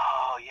or?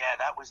 Oh yeah,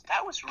 that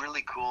was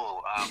really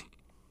cool.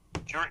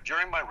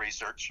 During my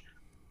research,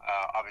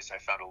 obviously I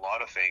found a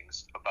lot of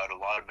things about a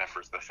lot of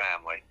members of the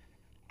family,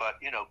 but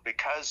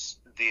because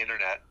the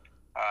internet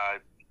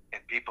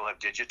and people have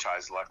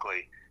digitized,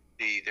 luckily,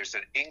 there's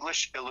an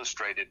English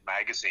illustrated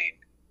magazine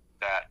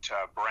that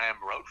Bram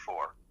wrote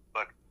for,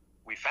 but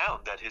we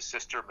found that his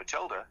sister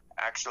Matilda,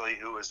 actually,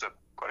 who is a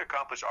quite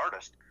accomplished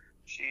artist,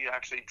 she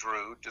actually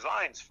drew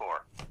designs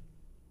for.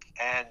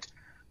 And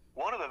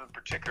one of them in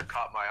particular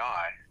caught my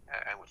eye,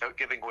 and without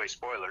giving away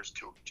spoilers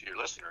to your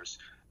listeners,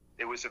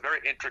 it was a very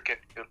intricate,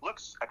 it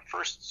looks at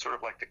first sort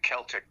of like the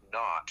Celtic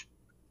knot,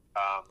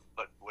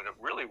 but what it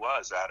really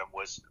was, Adam,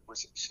 was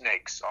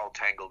snakes all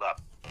tangled up.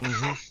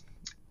 Mm-hmm.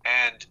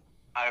 And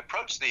I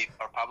approached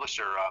our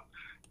publisher,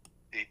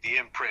 the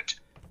imprint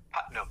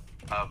Putnam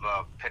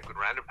of Penguin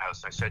Random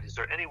House. I said, "Is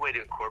there any way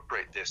to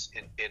incorporate this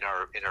in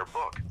our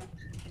book,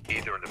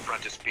 either in the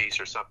frontispiece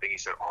or something?" He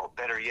said, "Oh,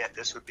 better yet,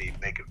 this would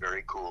make a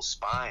very cool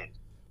spine."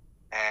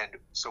 And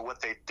so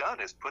what they've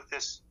done is put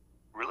this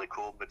really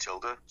cool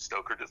Matilda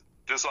Stoker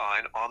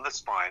design on the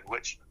spine,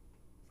 which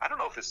I don't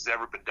know if this has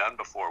ever been done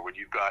before, when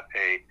you've got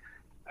a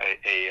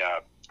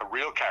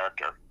real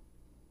character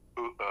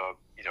who,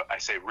 I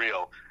say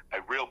real,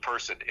 a real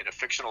person in a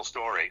fictional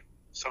story,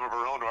 some of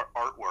her own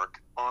artwork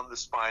on the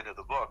spine of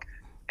the book.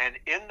 And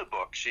in the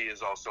book, she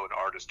is also an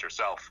artist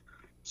herself.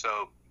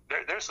 So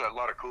there's a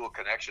lot of cool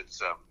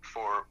connections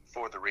for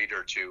the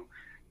reader to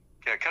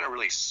kind of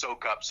really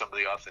soak up some of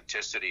the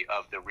authenticity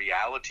of the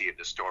reality of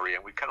the story.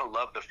 And we kind of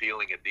love the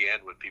feeling at the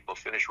end when people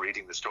finish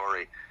reading the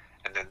story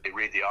and then they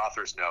read the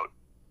author's note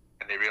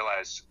and they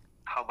realize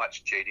how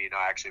much JD and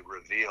I actually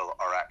reveal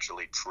are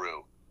actually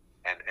true.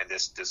 And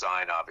this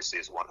design obviously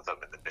is one of them,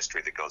 and the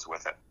mystery that goes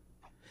with it.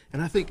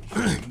 And I think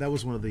that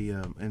was one of the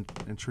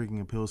intriguing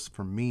appeals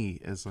for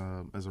me as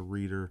a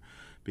reader,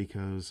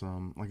 because,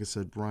 like I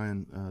said,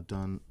 Brian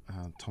Dunn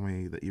told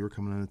me that you were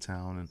coming into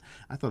town, and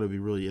I thought it would be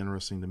really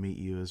interesting to meet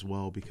you as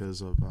well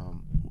because of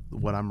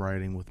what I'm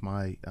writing with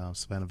my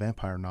Savannah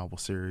Vampire novel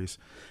series,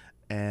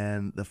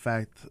 and the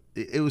fact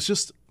it was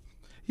just,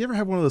 you ever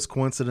have one of those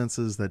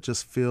coincidences that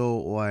just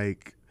feel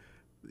like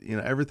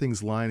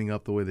everything's lining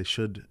up the way it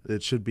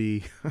should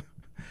be.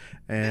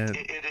 And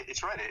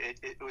it's right.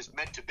 It was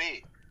meant to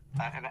be.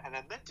 And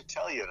I meant to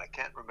tell you, and I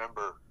can't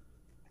remember,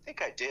 I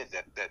think I did,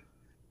 that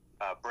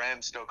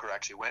Bram Stoker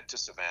actually went to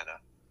Savannah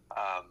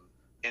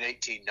in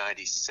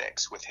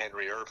 1896 with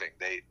Henry Irving.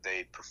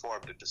 They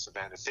performed at the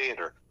Savannah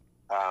Theater.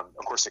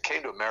 Of course, it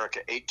came to America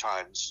 8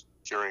 times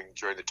during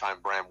the time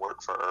Bram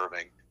worked for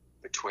Irving,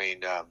 between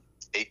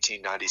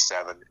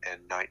 1897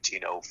 and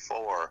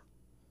 1904.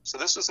 So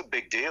this was a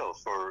big deal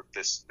for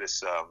this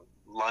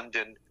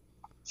London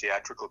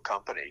theatrical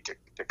company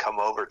to come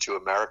over to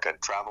America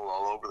and travel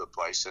all over the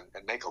place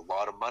and make a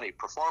lot of money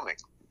performing.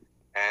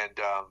 And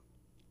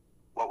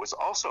what was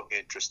also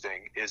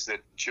interesting is that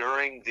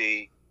during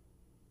the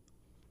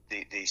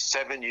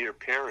 7-year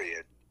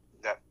period,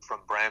 that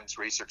from Bram's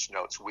research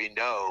notes, we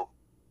know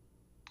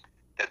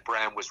that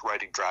Bram was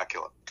writing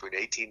Dracula between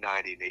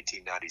 1890 and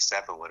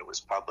 1897 when it was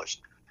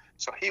published.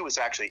 So he was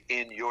actually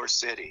in your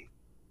city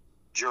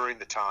during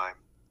the time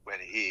when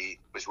he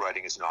was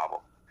writing his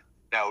novel.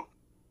 Now,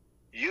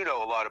 you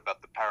know a lot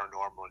about the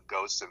paranormal and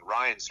ghosts, and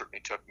Ryan certainly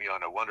took me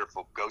on a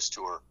wonderful ghost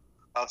tour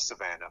of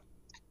Savannah.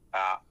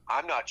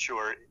 I'm not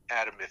sure,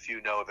 Adam, if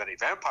you know of any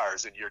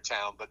vampires in your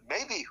town, but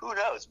maybe, who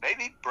knows,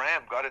 maybe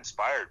Bram got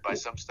inspired by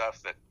some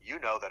stuff that you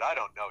know that I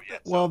don't know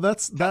yet. Well,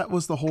 that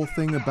was the whole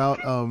thing about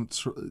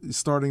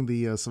starting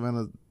the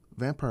Savannah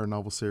Vampire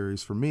novel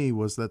series for me,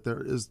 was that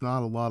there is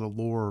not a lot of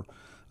lore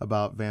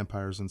about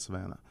vampires in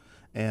Savannah.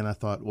 And I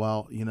thought,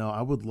 well,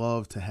 I would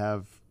love to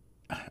have,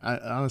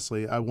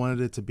 honestly, I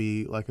wanted it to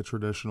be like a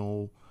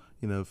traditional,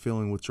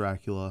 feeling with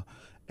Dracula.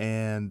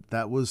 And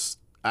that was,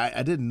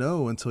 I didn't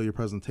know until your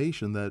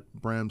presentation that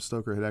Bram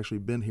Stoker had actually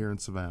been here in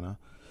Savannah.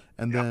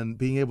 And then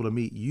being able to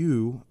meet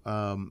you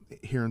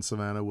here in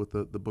Savannah with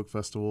the book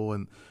festival,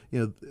 and,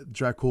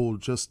 Dracul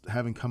just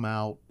having come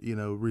out,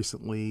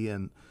 recently,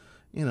 and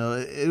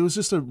it was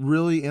just a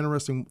really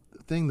interesting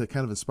thing that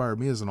kind of inspired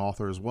me as an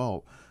author as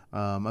well.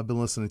 I've been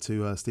listening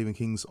to Stephen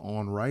King's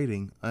On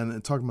Writing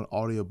and talking about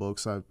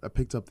audiobooks. I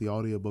picked up the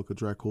audiobook of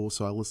Dracula,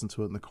 so I listened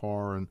to it in the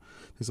car and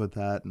things like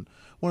that. And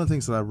one of the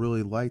things that I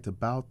really liked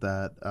about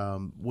that,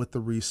 with the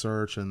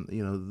research and,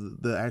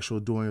 the actual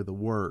doing of the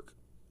work,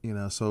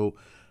 so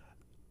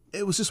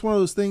it was just one of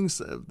those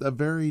things, a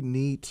very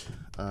neat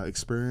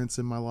experience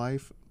in my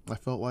life. I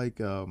felt like,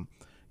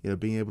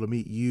 being able to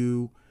meet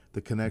you, the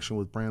connection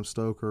with Bram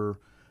Stoker,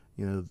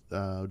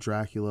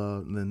 Dracula,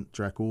 and then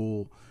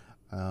Dracul,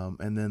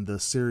 and then the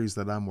series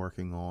that I'm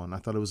working on. I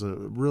thought it was a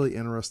really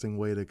interesting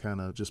way to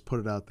kind of just put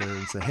it out there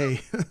and say,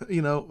 hey,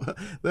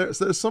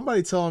 there's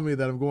somebody telling me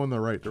that I'm going the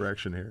right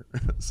direction here.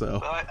 So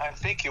well, I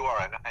think you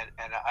are, and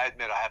I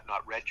admit I have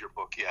not read your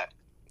book yet.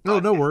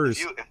 No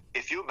worries.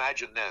 If you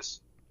imagine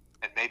this,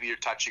 and maybe you're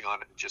touching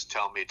on it, and just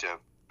tell me to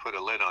put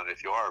a lid on it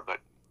if you are. But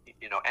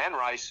Anne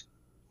Rice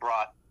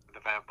brought the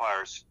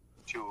vampires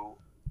to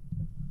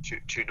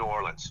New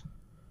Orleans.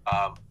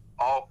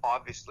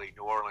 Obviously,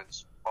 New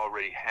Orleans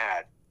already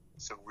had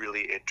some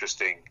really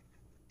interesting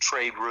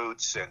trade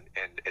routes and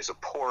as a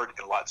port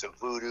and lots of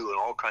voodoo and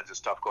all kinds of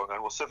stuff going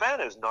on. Well,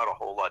 Savannah is not a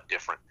whole lot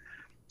different.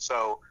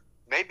 So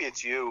maybe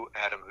it's you,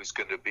 Adam, who's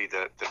going to be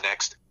the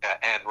next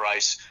Anne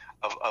Rice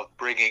of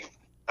bringing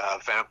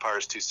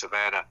vampires to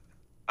Savannah,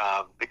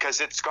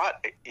 because it's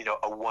got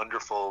a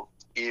wonderful,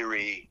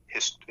 eerie,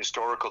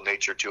 historical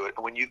nature to it.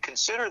 And when you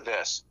consider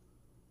this,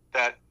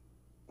 that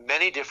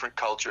many different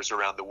cultures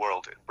around the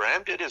world, and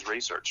Bram did his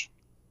research.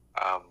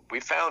 We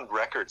found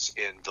records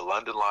in the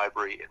London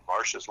Library, in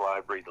Marsh's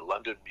Library, the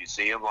London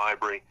Museum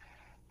Library,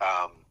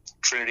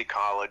 Trinity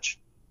College,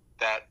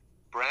 that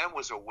Bram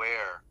was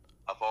aware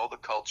of all the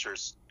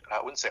cultures. I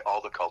wouldn't say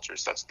all the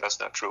cultures, that's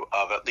not true,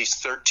 of at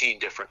least 13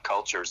 different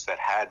cultures that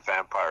had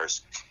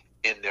vampires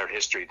in their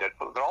history that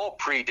all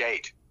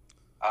predate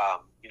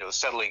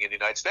settling in the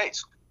United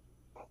States.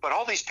 But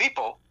all these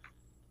people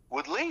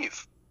would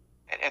leave,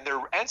 and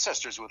their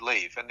ancestors would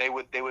leave, and they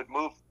would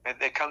move, and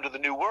they'd come to the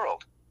New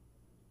World.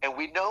 And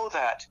we know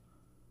that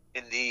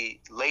in the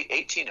late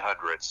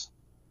 1800s,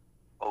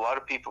 a lot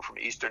of people from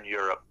Eastern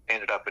Europe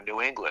ended up in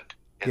New England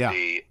in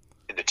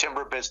the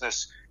timber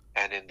business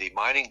and in the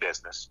mining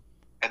business,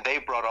 and they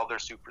brought all their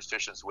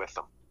superstitions with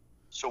them.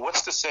 So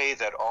what's to say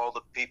that all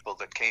the people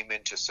that came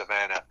into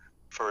Savannah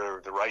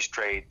for the rice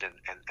trade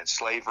and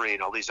slavery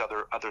and all these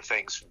other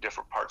things from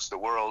different parts of the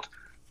world,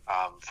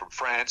 from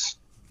France,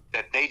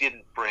 that they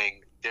didn't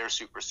bring their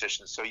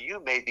superstitions? So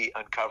you may be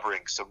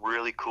uncovering some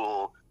really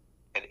cool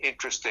and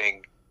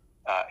interesting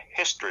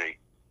history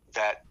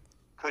that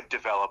could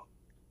develop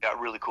a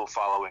really cool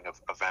following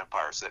of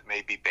vampires that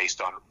may be based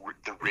on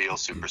the real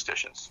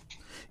superstitions.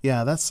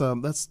 Yeah, that's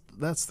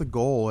the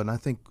goal, and I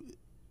think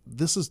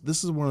this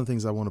is one of the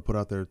things I want to put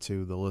out there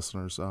to the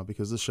listeners,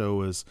 because this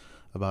show is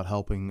about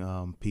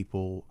helping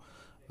people,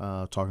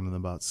 talking to them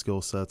about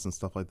skill sets and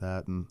stuff like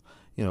that, and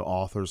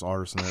authors,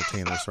 artists, and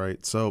entertainers,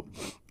 right? So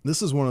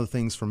this is one of the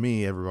things for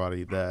me,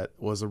 everybody, that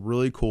was a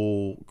really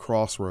cool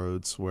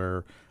crossroads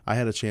where I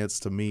had a chance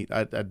to meet.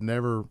 I'd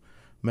never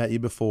met you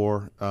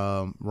before.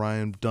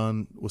 Ryan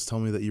Dunn was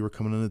telling me that you were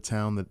coming into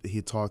town, that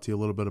he talked to you a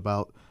little bit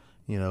about,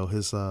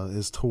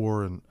 his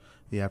tour and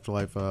the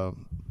afterlife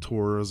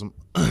tourism,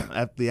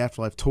 the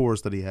afterlife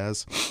tours that he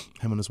has,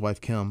 him and his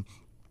wife Kim,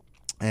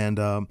 and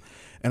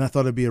I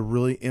thought it'd be a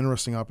really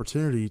interesting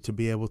opportunity to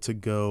be able to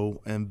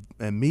go and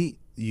meet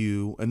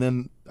you. And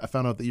then I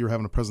found out that you were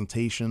having a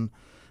presentation,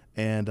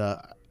 and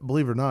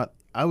believe it or not,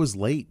 I was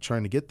late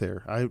trying to get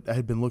there. I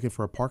had been looking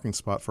for a parking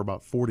spot for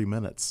about 40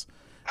 minutes.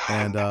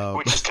 And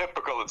which is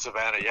typical in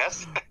Savannah,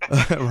 yes?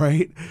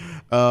 Right.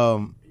 Are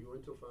you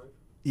until 5?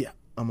 Yeah,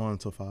 I'm on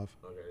until 5. Okay,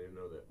 I didn't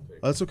know that.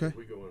 Thanks. That's okay.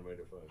 We go on right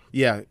at 5.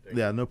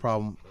 Yeah, no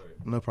problem.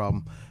 Right. No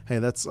problem. Hey,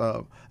 that's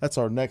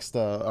our next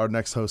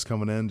host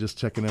coming in, just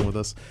checking in with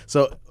us.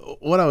 So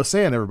what I was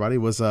saying, everybody,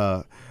 was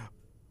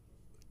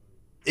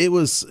it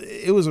was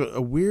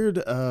a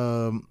weird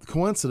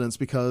coincidence,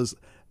 because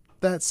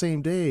that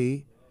same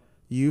day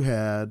you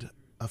had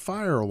a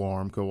fire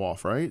alarm go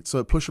off, right? So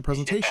it pushed your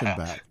presentation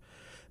back.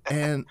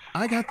 And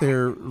I got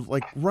there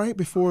like right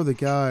before the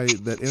guy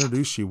that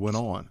introduced you went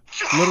on.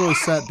 Literally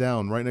sat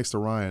down right next to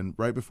Ryan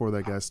right before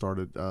that guy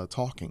started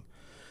talking.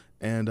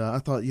 And I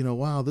thought,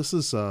 wow, this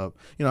is, I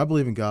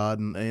believe in God.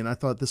 And I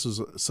thought this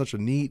was such a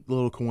neat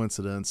little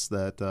coincidence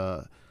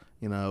that,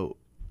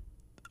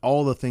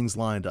 all the things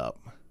lined up,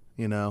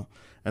 And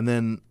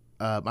then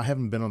I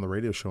haven't been on the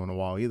radio show in a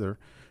while either.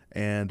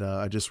 And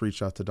I just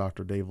reached out to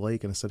Dr. Dave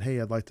Lake and I said, hey,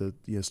 I'd like to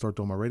start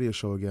doing my radio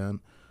show again.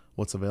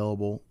 What's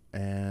available?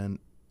 And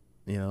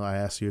I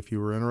asked you if you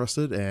were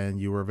interested,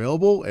 and you were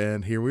available,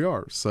 and here we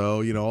are.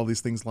 So, all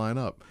these things line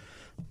up.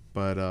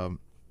 But I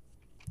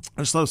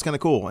just thought it was kind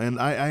of cool. And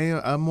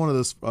I'm one of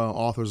those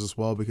authors as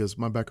well, because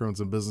my background's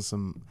in business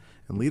and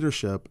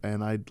leadership,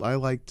 and I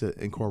like to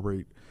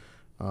incorporate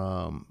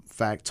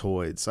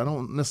factoids. I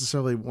don't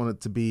necessarily want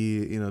it to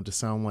be, to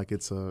sound like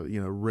it's a,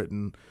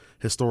 written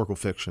historical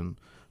fiction,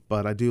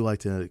 but I do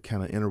like to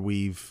kind of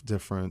interweave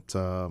different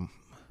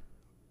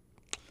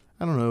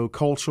I don't know,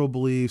 cultural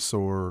beliefs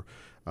or,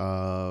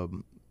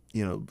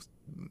 you know,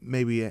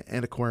 maybe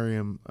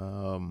antiquarian,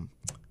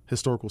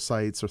 historical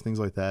sites or things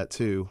like that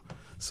too.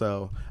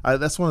 So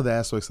that's one of the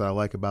aspects that I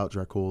like about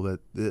Dracul,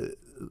 that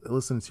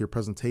listening to your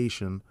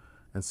presentation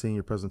and seeing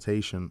your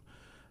presentation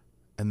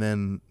and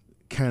then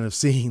kind of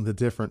seeing the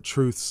different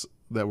truths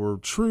that were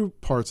true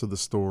parts of the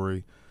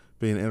story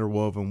being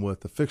interwoven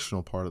with the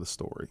fictional part of the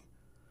story.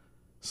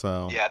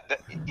 So Yeah,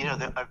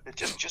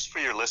 just for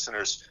your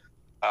listeners,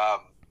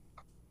 um,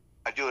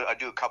 I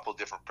do a couple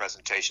different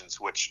presentations.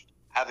 Which,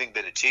 having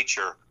been a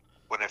teacher,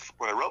 when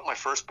I wrote my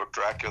first book,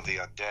 Dracula the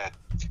Undead,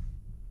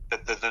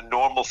 the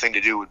normal thing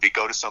to do would be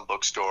go to some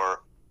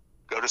bookstore,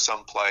 go to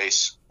some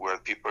place where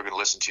people are going to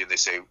listen to you, and they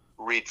say,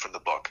 read from the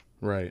book.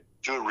 Right.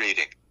 Do a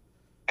reading.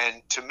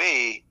 And to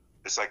me,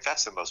 it's like,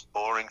 that's the most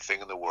boring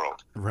thing in the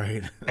world.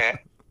 Right. and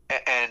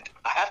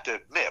I have to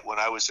admit, when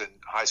I was in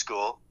high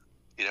school,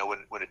 you know,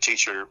 when a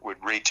teacher would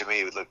read to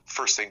me, the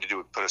first thing to do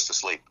would put us to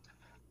sleep.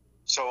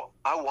 So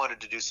I wanted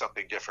to do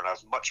something different. I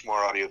was much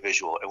more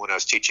audiovisual. And when I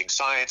was teaching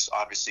science,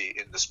 obviously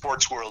in the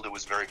sports world, it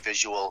was very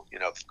visual, you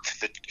know,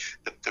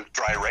 the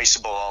dry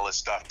erasable, all this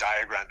stuff,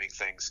 diagramming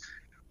things.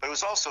 But it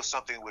was also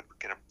something that would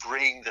kind of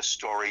bring the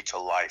story to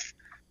life.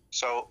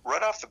 So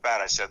right off the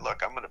bat, I said,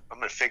 look, I'm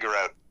gonna figure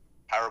out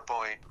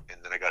PowerPoint, and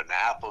then I got an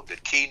Apple,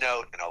 did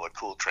Keynote and all the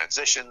cool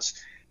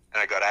transitions,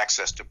 and I got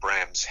access to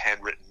Bram's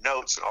handwritten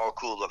notes and all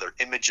cool other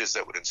images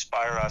that would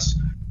inspire us.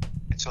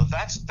 And so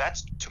that's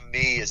to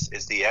me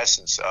is the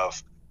essence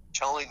of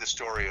telling the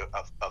story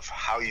of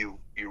how you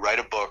write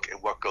a book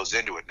and what goes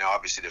into it. Now,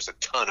 obviously, there's a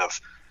ton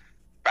of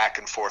back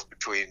and forth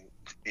between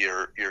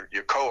your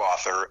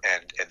co-author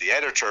and the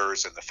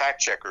editors and the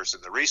fact checkers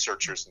and the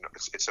researchers, and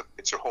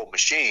it's a whole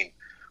machine.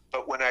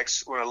 But when I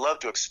love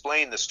to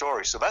explain the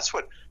story, so that's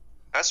what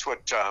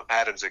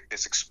Adams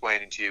is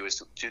explaining to you,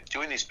 is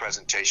doing these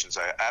presentations.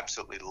 I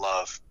absolutely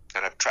love,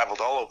 and I've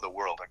traveled all over the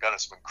world. I've gone to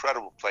some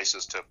incredible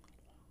places.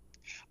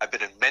 I've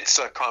been in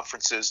Mensa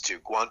conferences, to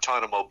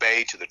Guantanamo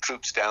Bay, to the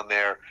troops down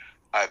there.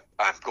 I'm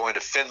going to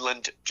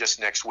Finland just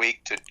next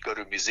week to go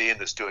to a museum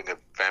that's doing a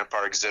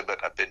vampire exhibit.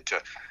 I've been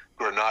to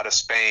Granada,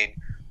 Spain.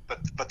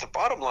 But the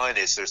bottom line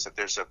is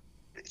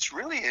it's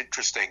really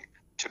interesting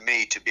to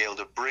me to be able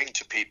to bring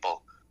to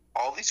people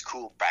all these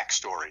cool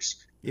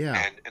backstories.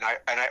 Yeah. And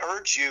I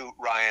urge you,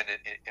 Ryan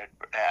and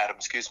Adam,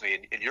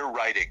 in your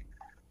writing.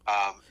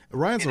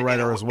 Ryan's a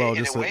writer as well.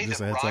 Just in a way just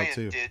that a heads up Ryan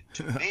too. did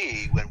to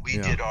me when we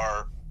Yeah. did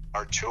our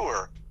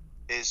tour,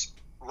 is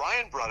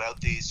Ryan brought out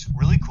these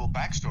really cool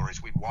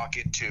backstories. We'd walk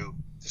into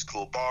this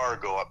cool bar,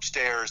 go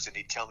upstairs, and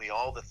he'd tell me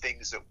all the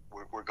things that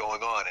were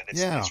going on. And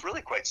it's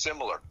really quite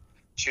similar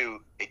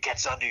to, it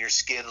gets under your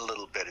skin a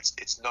little bit.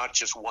 It's not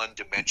just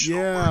one-dimensional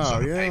words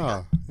on a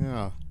paper.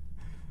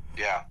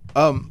 Yeah.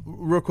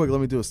 Real quick,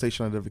 let me do a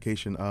station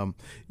identification.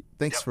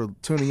 Thanks for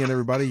tuning in,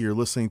 everybody. You're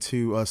listening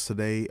to us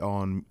today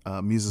on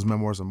Muses,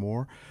 Memoirs, and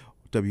More,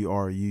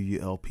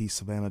 WRUULP,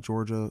 Savannah,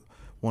 Georgia,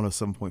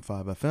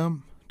 107.5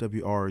 FM,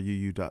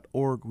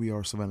 WRUU.org. We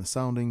are Savannah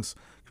Soundings,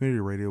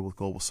 community radio with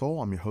Global Soul.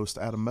 I'm your host,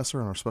 Adam Messer,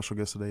 and our special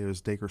guest today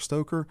is Dacre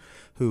Stoker,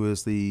 who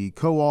is the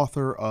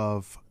co-author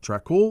of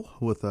Dracul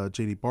with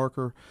J.D.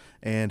 Barker,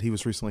 and he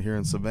was recently here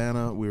in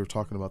Savannah. We were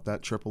talking about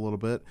that trip a little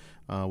bit.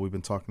 We've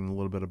been talking a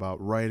little bit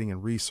about writing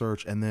and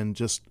research, and then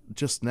just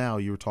now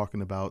you were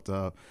talking about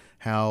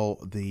how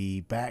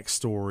the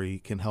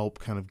backstory can help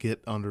kind of get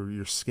under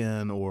your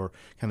skin or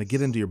kind of get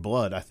into your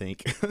blood, I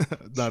think.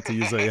 not to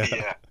use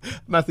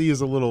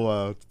a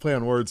little play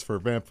on words for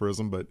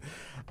vampirism, but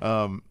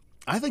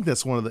I think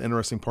that's one of the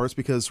interesting parts,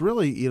 because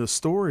really,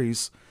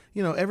 stories,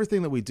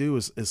 everything that we do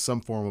is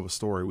some form of a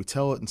story. We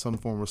tell it in some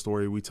form of a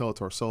story. We tell it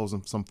to ourselves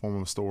in some form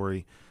of a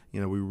story. We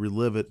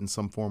relive it in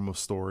some form of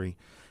story.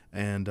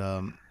 And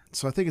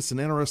so I think it's an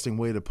interesting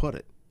way to put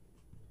it.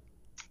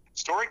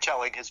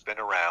 Storytelling has been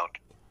around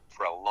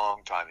for a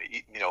long time,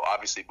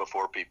 obviously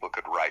before people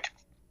could write.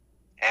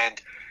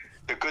 And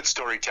the good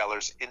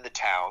storytellers in the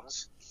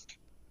towns,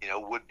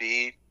 would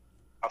be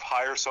of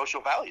higher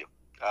social value.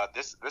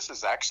 This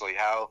is actually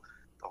how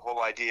the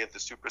whole idea of the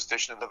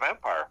superstition of the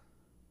vampire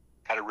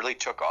kind of really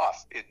took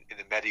off in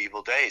the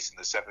medieval days, in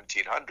the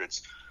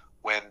 1700s,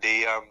 when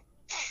the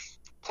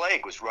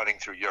plague was running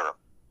through Europe.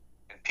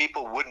 And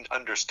people wouldn't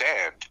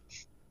understand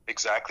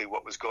exactly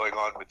what was going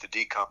on with the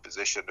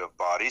decomposition of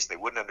bodies. They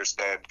wouldn't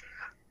understand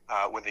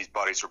when these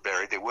bodies were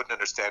buried. They wouldn't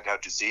understand how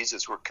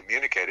diseases were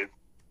communicated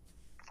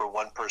from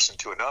one person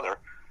to another.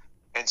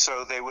 And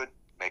so they would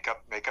make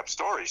up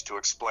stories to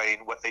explain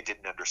what they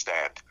didn't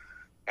understand.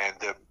 And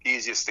the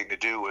easiest thing to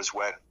do was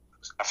when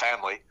a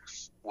family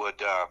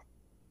would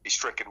be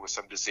stricken with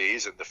some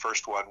disease, and the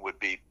first one would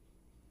be,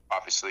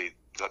 obviously,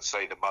 let's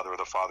say the mother or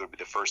the father would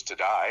be the first to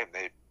die, and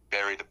they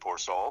bury the poor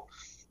soul.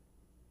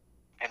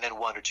 And then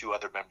one or two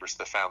other members of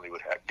the family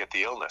would get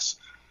the illness.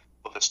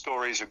 Well, the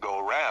stories would go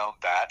around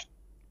that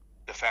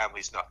the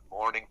family's not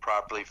mourning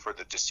properly for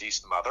the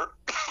deceased mother,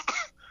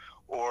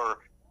 or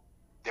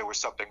there was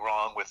something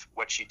wrong with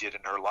what she did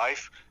in her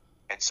life,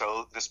 and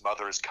so this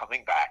mother is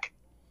coming back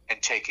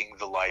and taking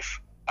the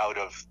life out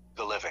of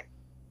the living.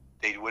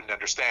 they wouldn't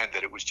understand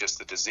that it was just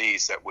the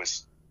disease that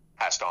was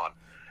passed on.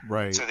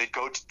 Right. So they'd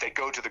go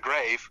to the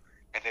grave,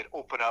 and they'd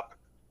open up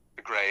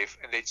the grave,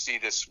 and they'd see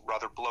this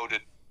rather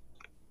bloated,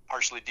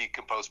 partially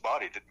decomposed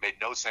body that made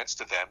no sense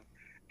to them.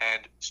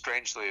 And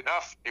strangely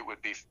enough, it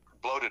would be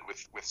bloated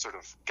with sort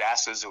of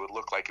gases. It would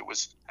look like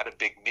it had a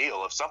big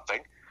meal of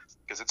something,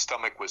 because its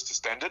stomach was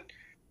distended.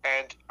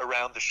 And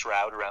around the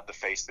shroud, around the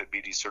face, there'd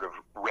be these sort of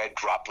red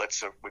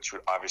droplets, which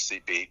would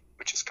obviously be,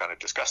 which is kind of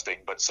disgusting,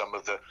 but some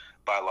of the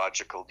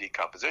biological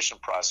decomposition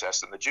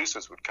process, and the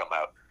juices would come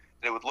out.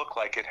 And it would look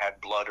like it had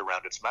blood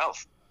around its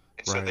mouth.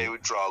 And so they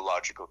would draw a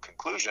logical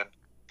conclusion.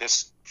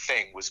 This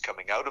thing was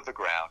coming out of the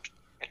ground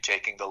and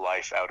taking the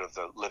life out of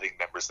the living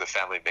members of the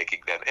family,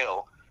 making them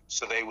ill.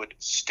 So they would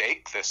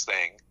stake this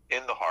thing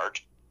in the heart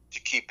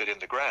to keep it in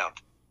the ground.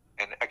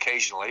 And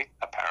occasionally,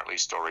 apparently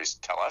stories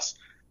tell us,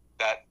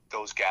 that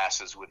those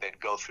gases would then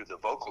go through the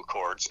vocal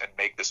cords and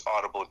make this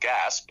audible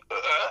gasp,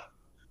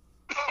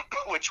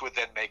 which would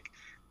then make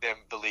them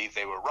believe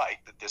they were right,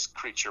 that this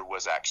creature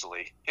was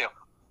actually,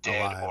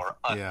 dead alive. or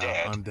undead.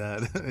 Yeah,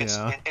 undead.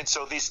 Yeah. And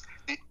so these,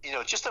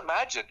 just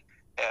imagine,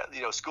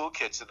 school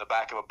kids in the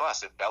back of a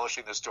bus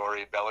embellishing the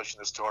story.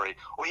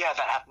 Oh yeah,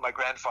 that happened to my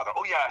grandfather.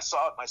 Oh yeah, I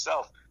saw it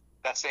myself.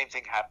 That same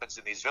thing happens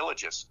in these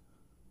villages.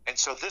 And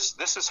so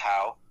this is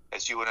how,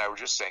 as you and I were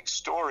just saying,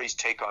 stories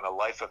take on a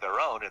life of their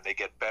own, and they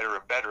get better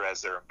and better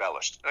as they're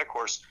embellished. And of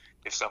course,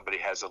 if somebody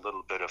has a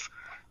little bit of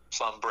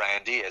plum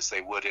brandy, as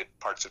they would in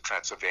parts of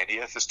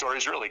Transylvania, the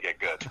stories really get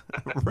good.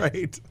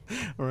 Right.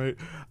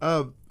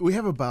 We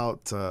have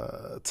about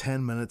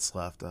 10 minutes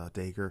left,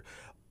 Dacre.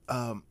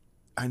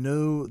 I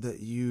know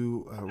that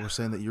you were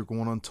saying that you're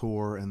going on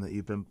tour and that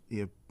you've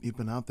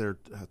been out there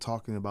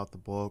talking about the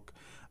book.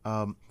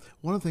 One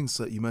of the things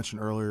that you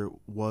mentioned earlier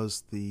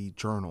was the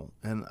journal,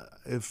 and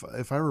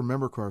if I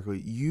remember correctly,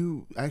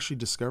 you actually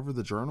discovered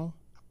the journal.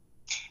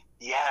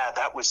 Yeah,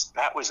 that was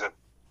a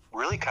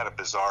really kind of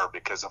bizarre,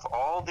 because of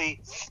all the,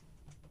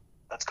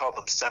 let's call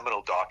them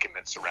seminal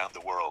documents around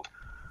the world,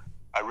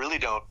 I really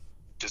don't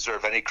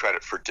deserve any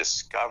credit for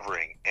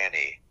discovering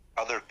any.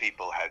 Other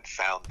people had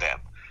found them.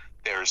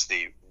 There's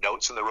the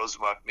notes in the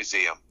Rosenbach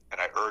Museum, and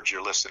I urge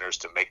your listeners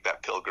to make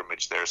that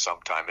pilgrimage there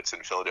sometime. It's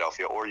in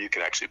Philadelphia, or you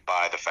can actually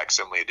buy the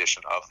facsimile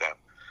edition of them.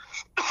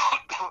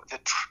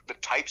 The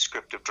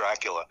typescript of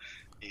Dracula,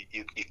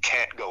 you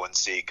can't go and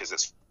see, because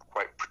it's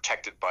quite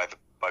protected by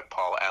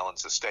Paul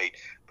Allen's estate,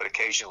 but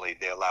occasionally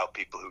they allow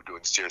people who are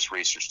doing serious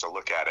research to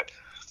look at it.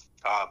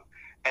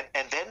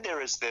 And then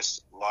there is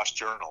this lost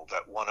journal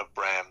that one of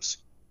Bram's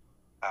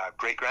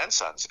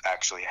great-grandsons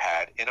actually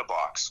had in a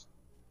box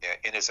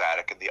in his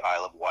attic in the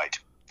Isle of Wight.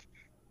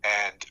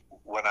 And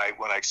when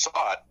I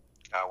saw it,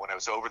 when I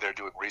was over there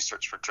doing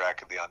research for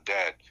Dracula the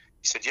Undead,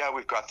 he said, "Yeah,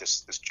 we've got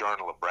this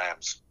journal of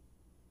Bram's,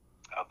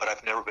 but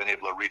I've never been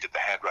able to read it. The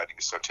handwriting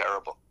is so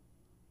terrible."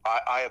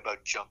 I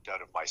about jumped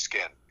out of my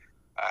skin.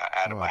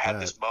 Adam, I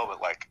had this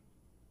moment like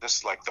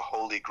the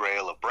holy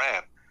grail of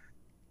Bram.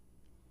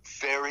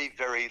 Very,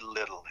 very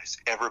little has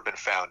ever been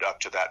found up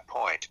to that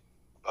point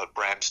about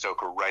Bram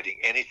Stoker writing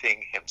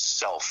anything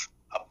himself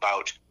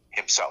about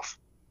himself.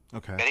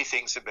 Okay. Many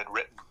things have been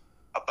written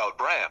about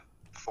Bram,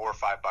 4 or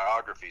 5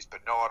 biographies, but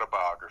no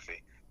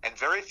autobiography, and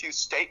very few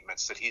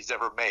statements that he's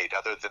ever made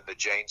other than the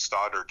Jane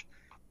Stoddard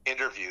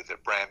interview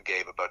that Bram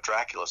gave about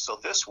Dracula. So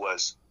this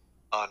was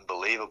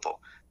unbelievable.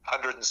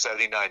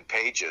 179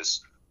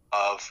 pages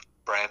of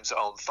Bram's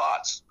own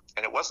thoughts.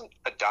 And it wasn't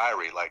a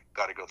diary like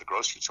got to go to the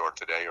grocery store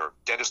today or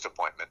dentist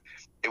appointment.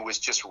 It was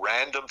just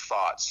random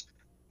thoughts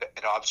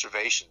and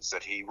observations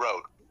that he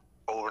wrote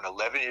over an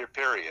 11-year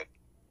period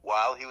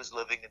while he was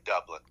living in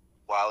Dublin,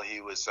 while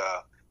he was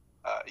a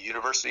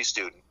university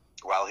student,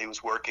 while he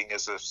was working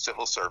as a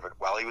civil servant,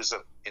 while he was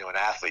an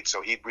athlete.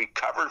 So he'd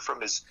recovered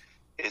from his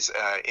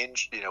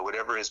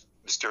whatever his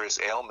mysterious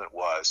ailment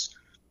was.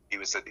 He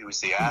was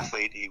the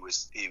athlete. He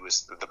was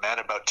the man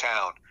about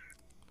town,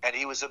 and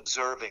he was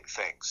observing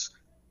things.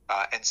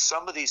 And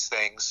some of these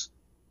things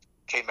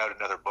came out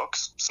in other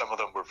books. Some of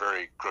them were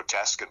very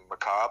grotesque and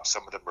macabre.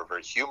 Some of them were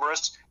very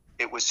humorous.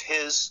 It was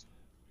his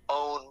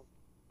own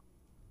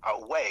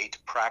way to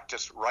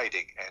practice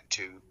writing and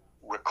to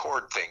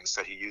record things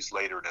that he used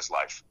later in his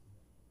life.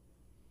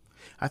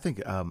 I think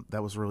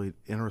that was really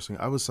interesting.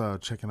 I was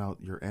checking out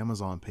your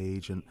Amazon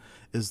page, and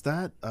is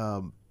that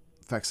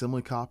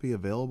facsimile copy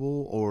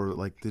available, or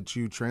like did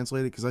you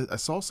translate it? Because I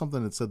saw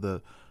something that said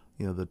the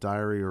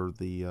diary or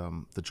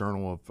the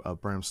journal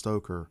of Bram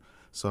Stoker.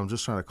 So I'm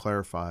just trying to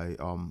clarify.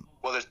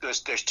 Well,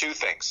 there's 2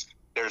 things.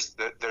 There's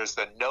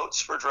the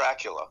notes for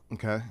Dracula,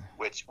 okay,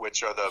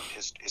 which are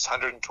his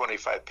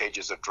 125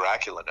 pages of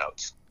Dracula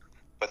notes,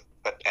 but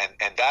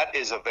that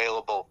is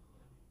available.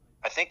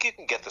 I think you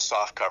can get the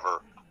soft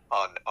cover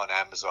on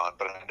Amazon,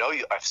 but I know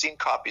I've seen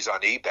copies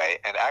on eBay,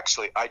 and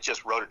actually I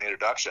just wrote an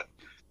introduction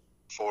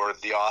for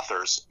the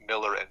authors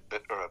Miller and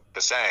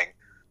Bissang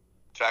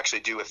to actually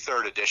do a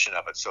 3rd edition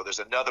of it. So there's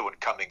another one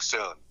coming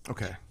soon.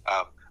 Okay.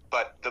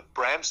 But the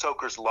Bram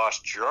Stoker's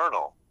Lost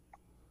Journal,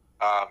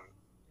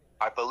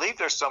 I believe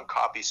there's some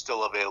copies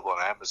still available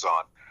on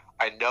Amazon.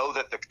 I know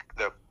that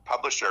the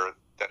publisher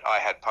that I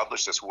had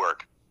published this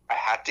work, I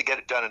had to get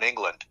it done in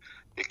England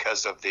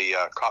because of the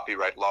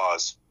copyright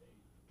laws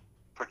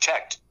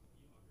protect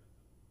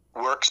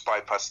works by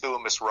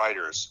posthumous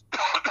writers.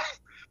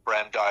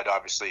 Bram died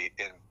obviously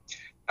in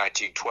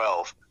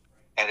 1912,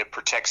 and it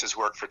protects his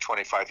work for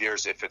 25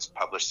 years if it's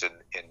published in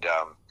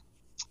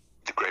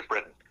the Great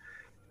Britain.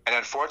 And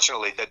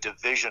unfortunately, the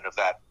division of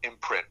that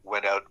imprint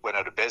went out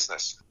of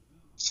business.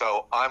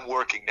 So I'm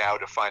working now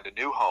to find a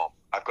new home.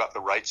 I've got the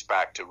rights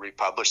back to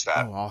republish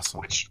that, awesome.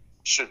 which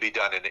should be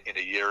done in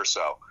a year or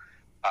so.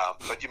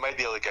 But you might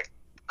be able to get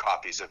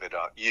copies of it,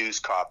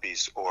 used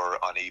copies,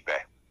 or on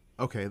eBay.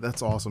 Okay,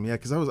 that's awesome. Yeah,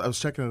 because I was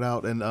checking it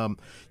out, and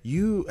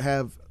you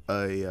have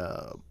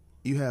Dracula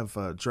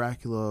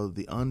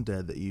the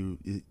Undead that you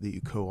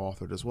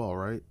co-authored as well,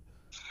 right?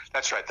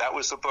 That's right. That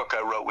was the book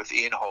I wrote with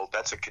Ian Holt.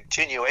 That's a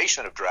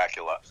continuation of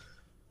Dracula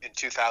in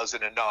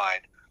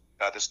 2009.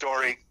 The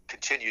story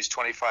continues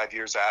 25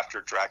 years after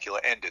Dracula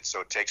ended,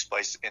 so it takes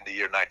place in the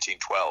year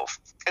 1912.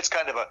 It's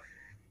kind of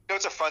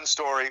it's a fun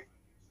story.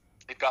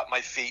 It got my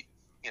feet,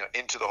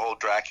 into the whole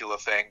Dracula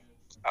thing.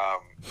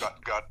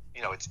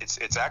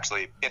 It's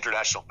actually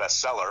international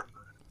bestseller.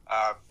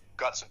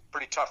 Got some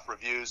pretty tough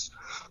reviews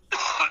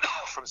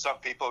from some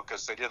people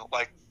because they didn't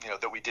like,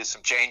 that we did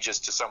some changes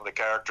to some of the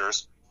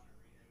characters.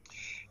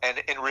 And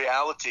in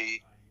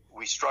reality,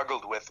 we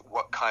struggled with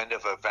what kind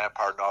of a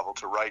vampire novel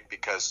to write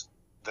because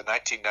the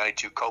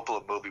 1992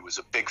 Coppola movie was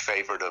a big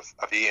favorite of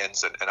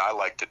Ian's, and I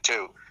liked it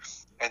too.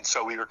 And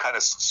so we were kind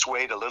of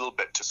swayed a little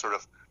bit to sort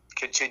of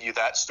continue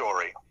that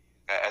story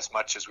as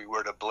much as we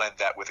were to blend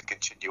that with a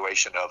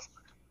continuation of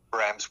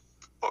Bram's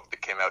book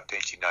that came out in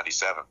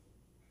 1897.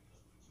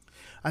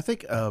 I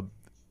think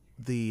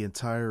the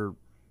entire,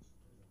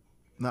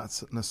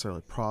 not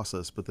necessarily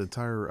process, but the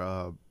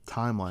entire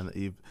timeline that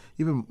you've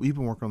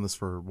been working on this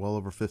for well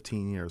over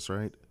 15 years,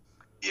 right?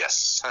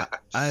 Yes.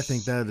 I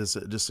think that is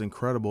just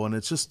incredible, and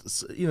it's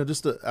just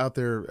just out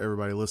there,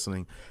 everybody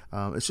listening.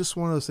 It's just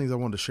one of those things I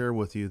wanted to share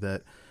with you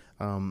that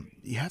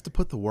you have to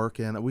put the work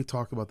in. We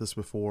talked about this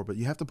before, but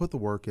you have to put the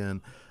work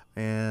in.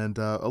 And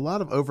a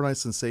lot of overnight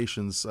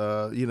sensations,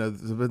 have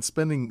been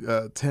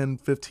spending 10,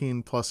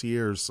 15 plus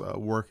years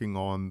working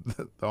on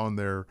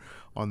their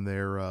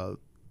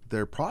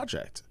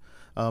project.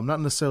 Not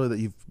necessarily that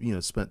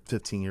you've spent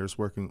 15 years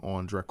working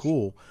on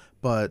Dracul,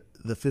 but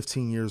the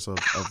 15 years of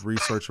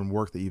research and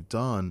work that you've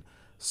done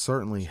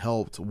certainly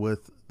helped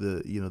with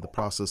the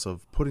process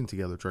of putting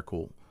together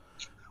Dracul.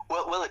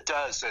 Well, it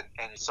does, and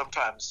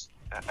sometimes,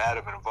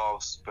 Adam, it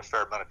involves a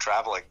fair amount of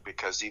traveling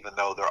because even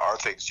though there are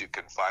things you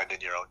can find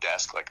in your own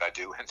desk, like I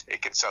do in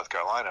Aiken, South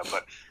Carolina,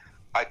 but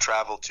I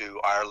travel to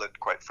Ireland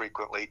quite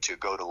frequently to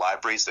go to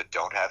libraries that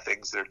don't have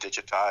things that are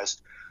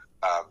digitized.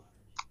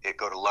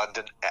 Go to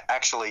London.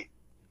 Actually,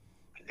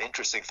 an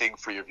interesting thing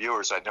for your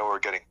viewers, I know we're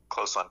getting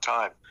close on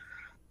time,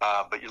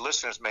 but your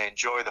listeners may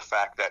enjoy the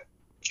fact that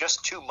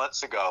just 2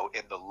 months ago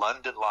in the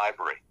London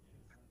Library,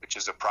 which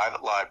is a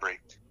private library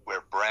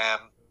where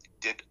Bram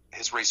did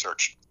his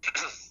research,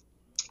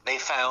 they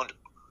found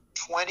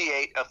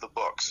 28 of the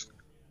books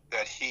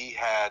that he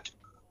had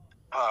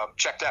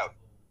checked out.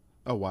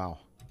 Oh, wow.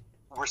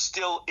 Were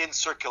still in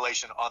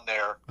circulation on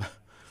their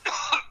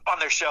on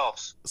their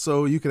shelves.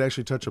 So you could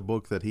actually touch a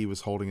book that he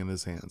was holding in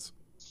his hands.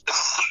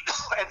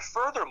 And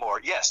furthermore,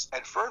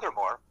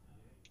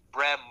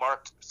 Bram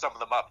marked some of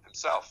them up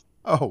himself.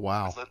 Oh,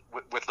 wow.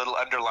 With little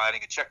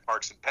underlining and check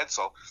marks in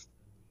pencil.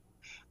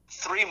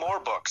 3 more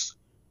books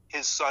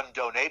his son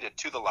donated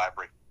to the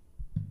library.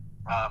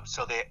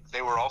 So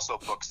they were also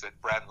books that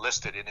Bram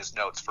listed in his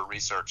notes for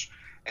research.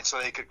 And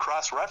so they could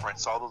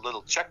cross-reference all the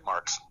little check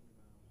marks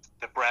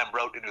that Bram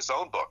wrote in his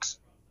own books,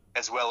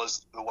 as well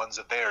as the ones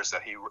of theirs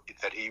that he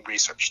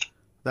researched.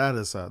 That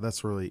is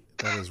really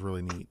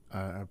neat.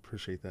 I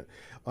appreciate that.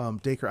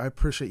 Dacre, I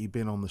appreciate you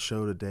being on the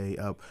show today.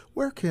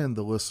 Where can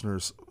the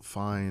listeners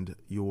find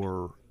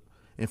your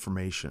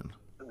information?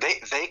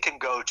 They can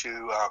go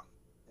to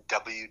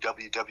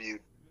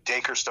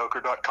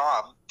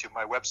www.dacrestoker.com to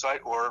my website,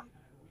 or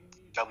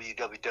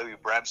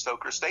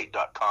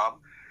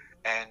www.bramstokerestate.com,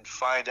 and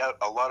find out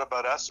a lot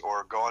about us,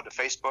 or go onto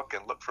Facebook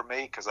and look for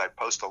me because I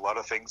post a lot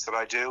of things that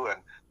I do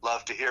and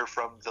love to hear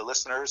from the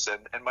listeners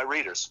and my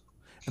readers.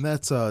 And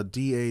that's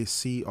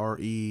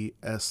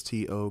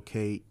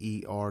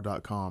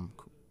DACRESTOKER.com,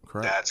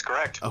 correct? That's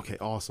correct. Okay,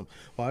 awesome.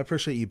 Well, I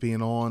appreciate you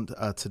being on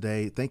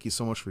today. Thank you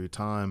so much for your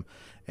time.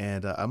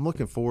 And I'm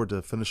looking forward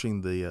to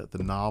finishing the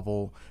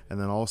novel, and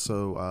then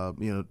also, I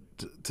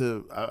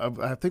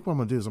think what I'm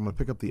going to do is I'm going to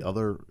pick up the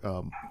other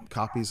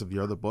copies of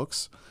your other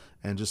books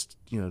and just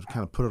kind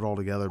of put it all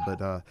together.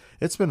 But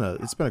it's been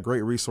a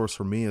great resource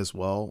for me as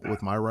well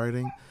with my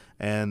writing,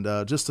 and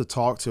just to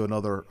talk to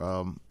another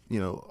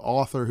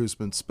author who's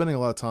been spending a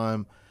lot of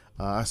time.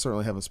 I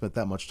certainly haven't spent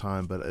that much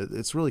time, but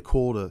it's really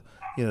cool to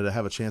to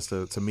have a chance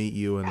to meet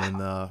you and then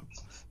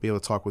be able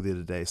to talk with you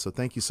today. So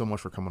thank you so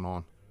much for coming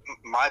on.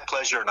 My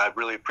pleasure, and I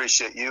really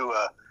appreciate you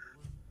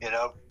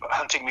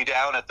hunting me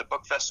down at the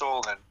book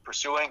festival and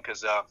pursuing,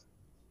 because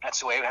that's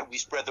the way we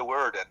spread the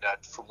word. And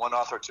from one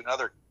author to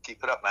another,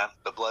 keep it up, man.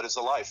 The blood is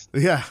the life.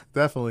 Yeah,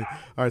 definitely.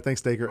 All right,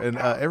 thanks, Dacre. And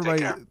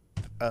everybody care.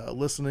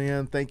 listening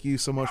in, thank you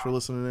so much for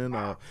listening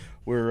in.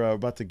 We're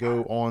about to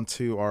go on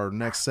to our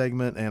next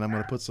segment, and I'm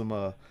gonna put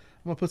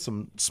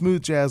some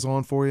smooth jazz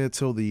on for you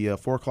till the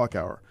 4:00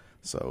 hour.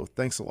 So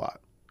thanks a lot.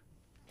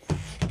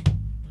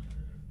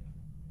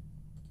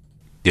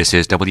 This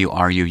is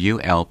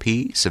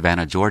WRUU-LP,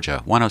 Savannah,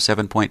 Georgia,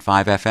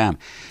 107.5 FM,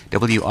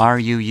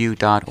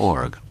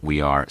 WRUU.org.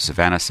 We are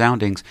Savannah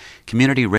Soundings, community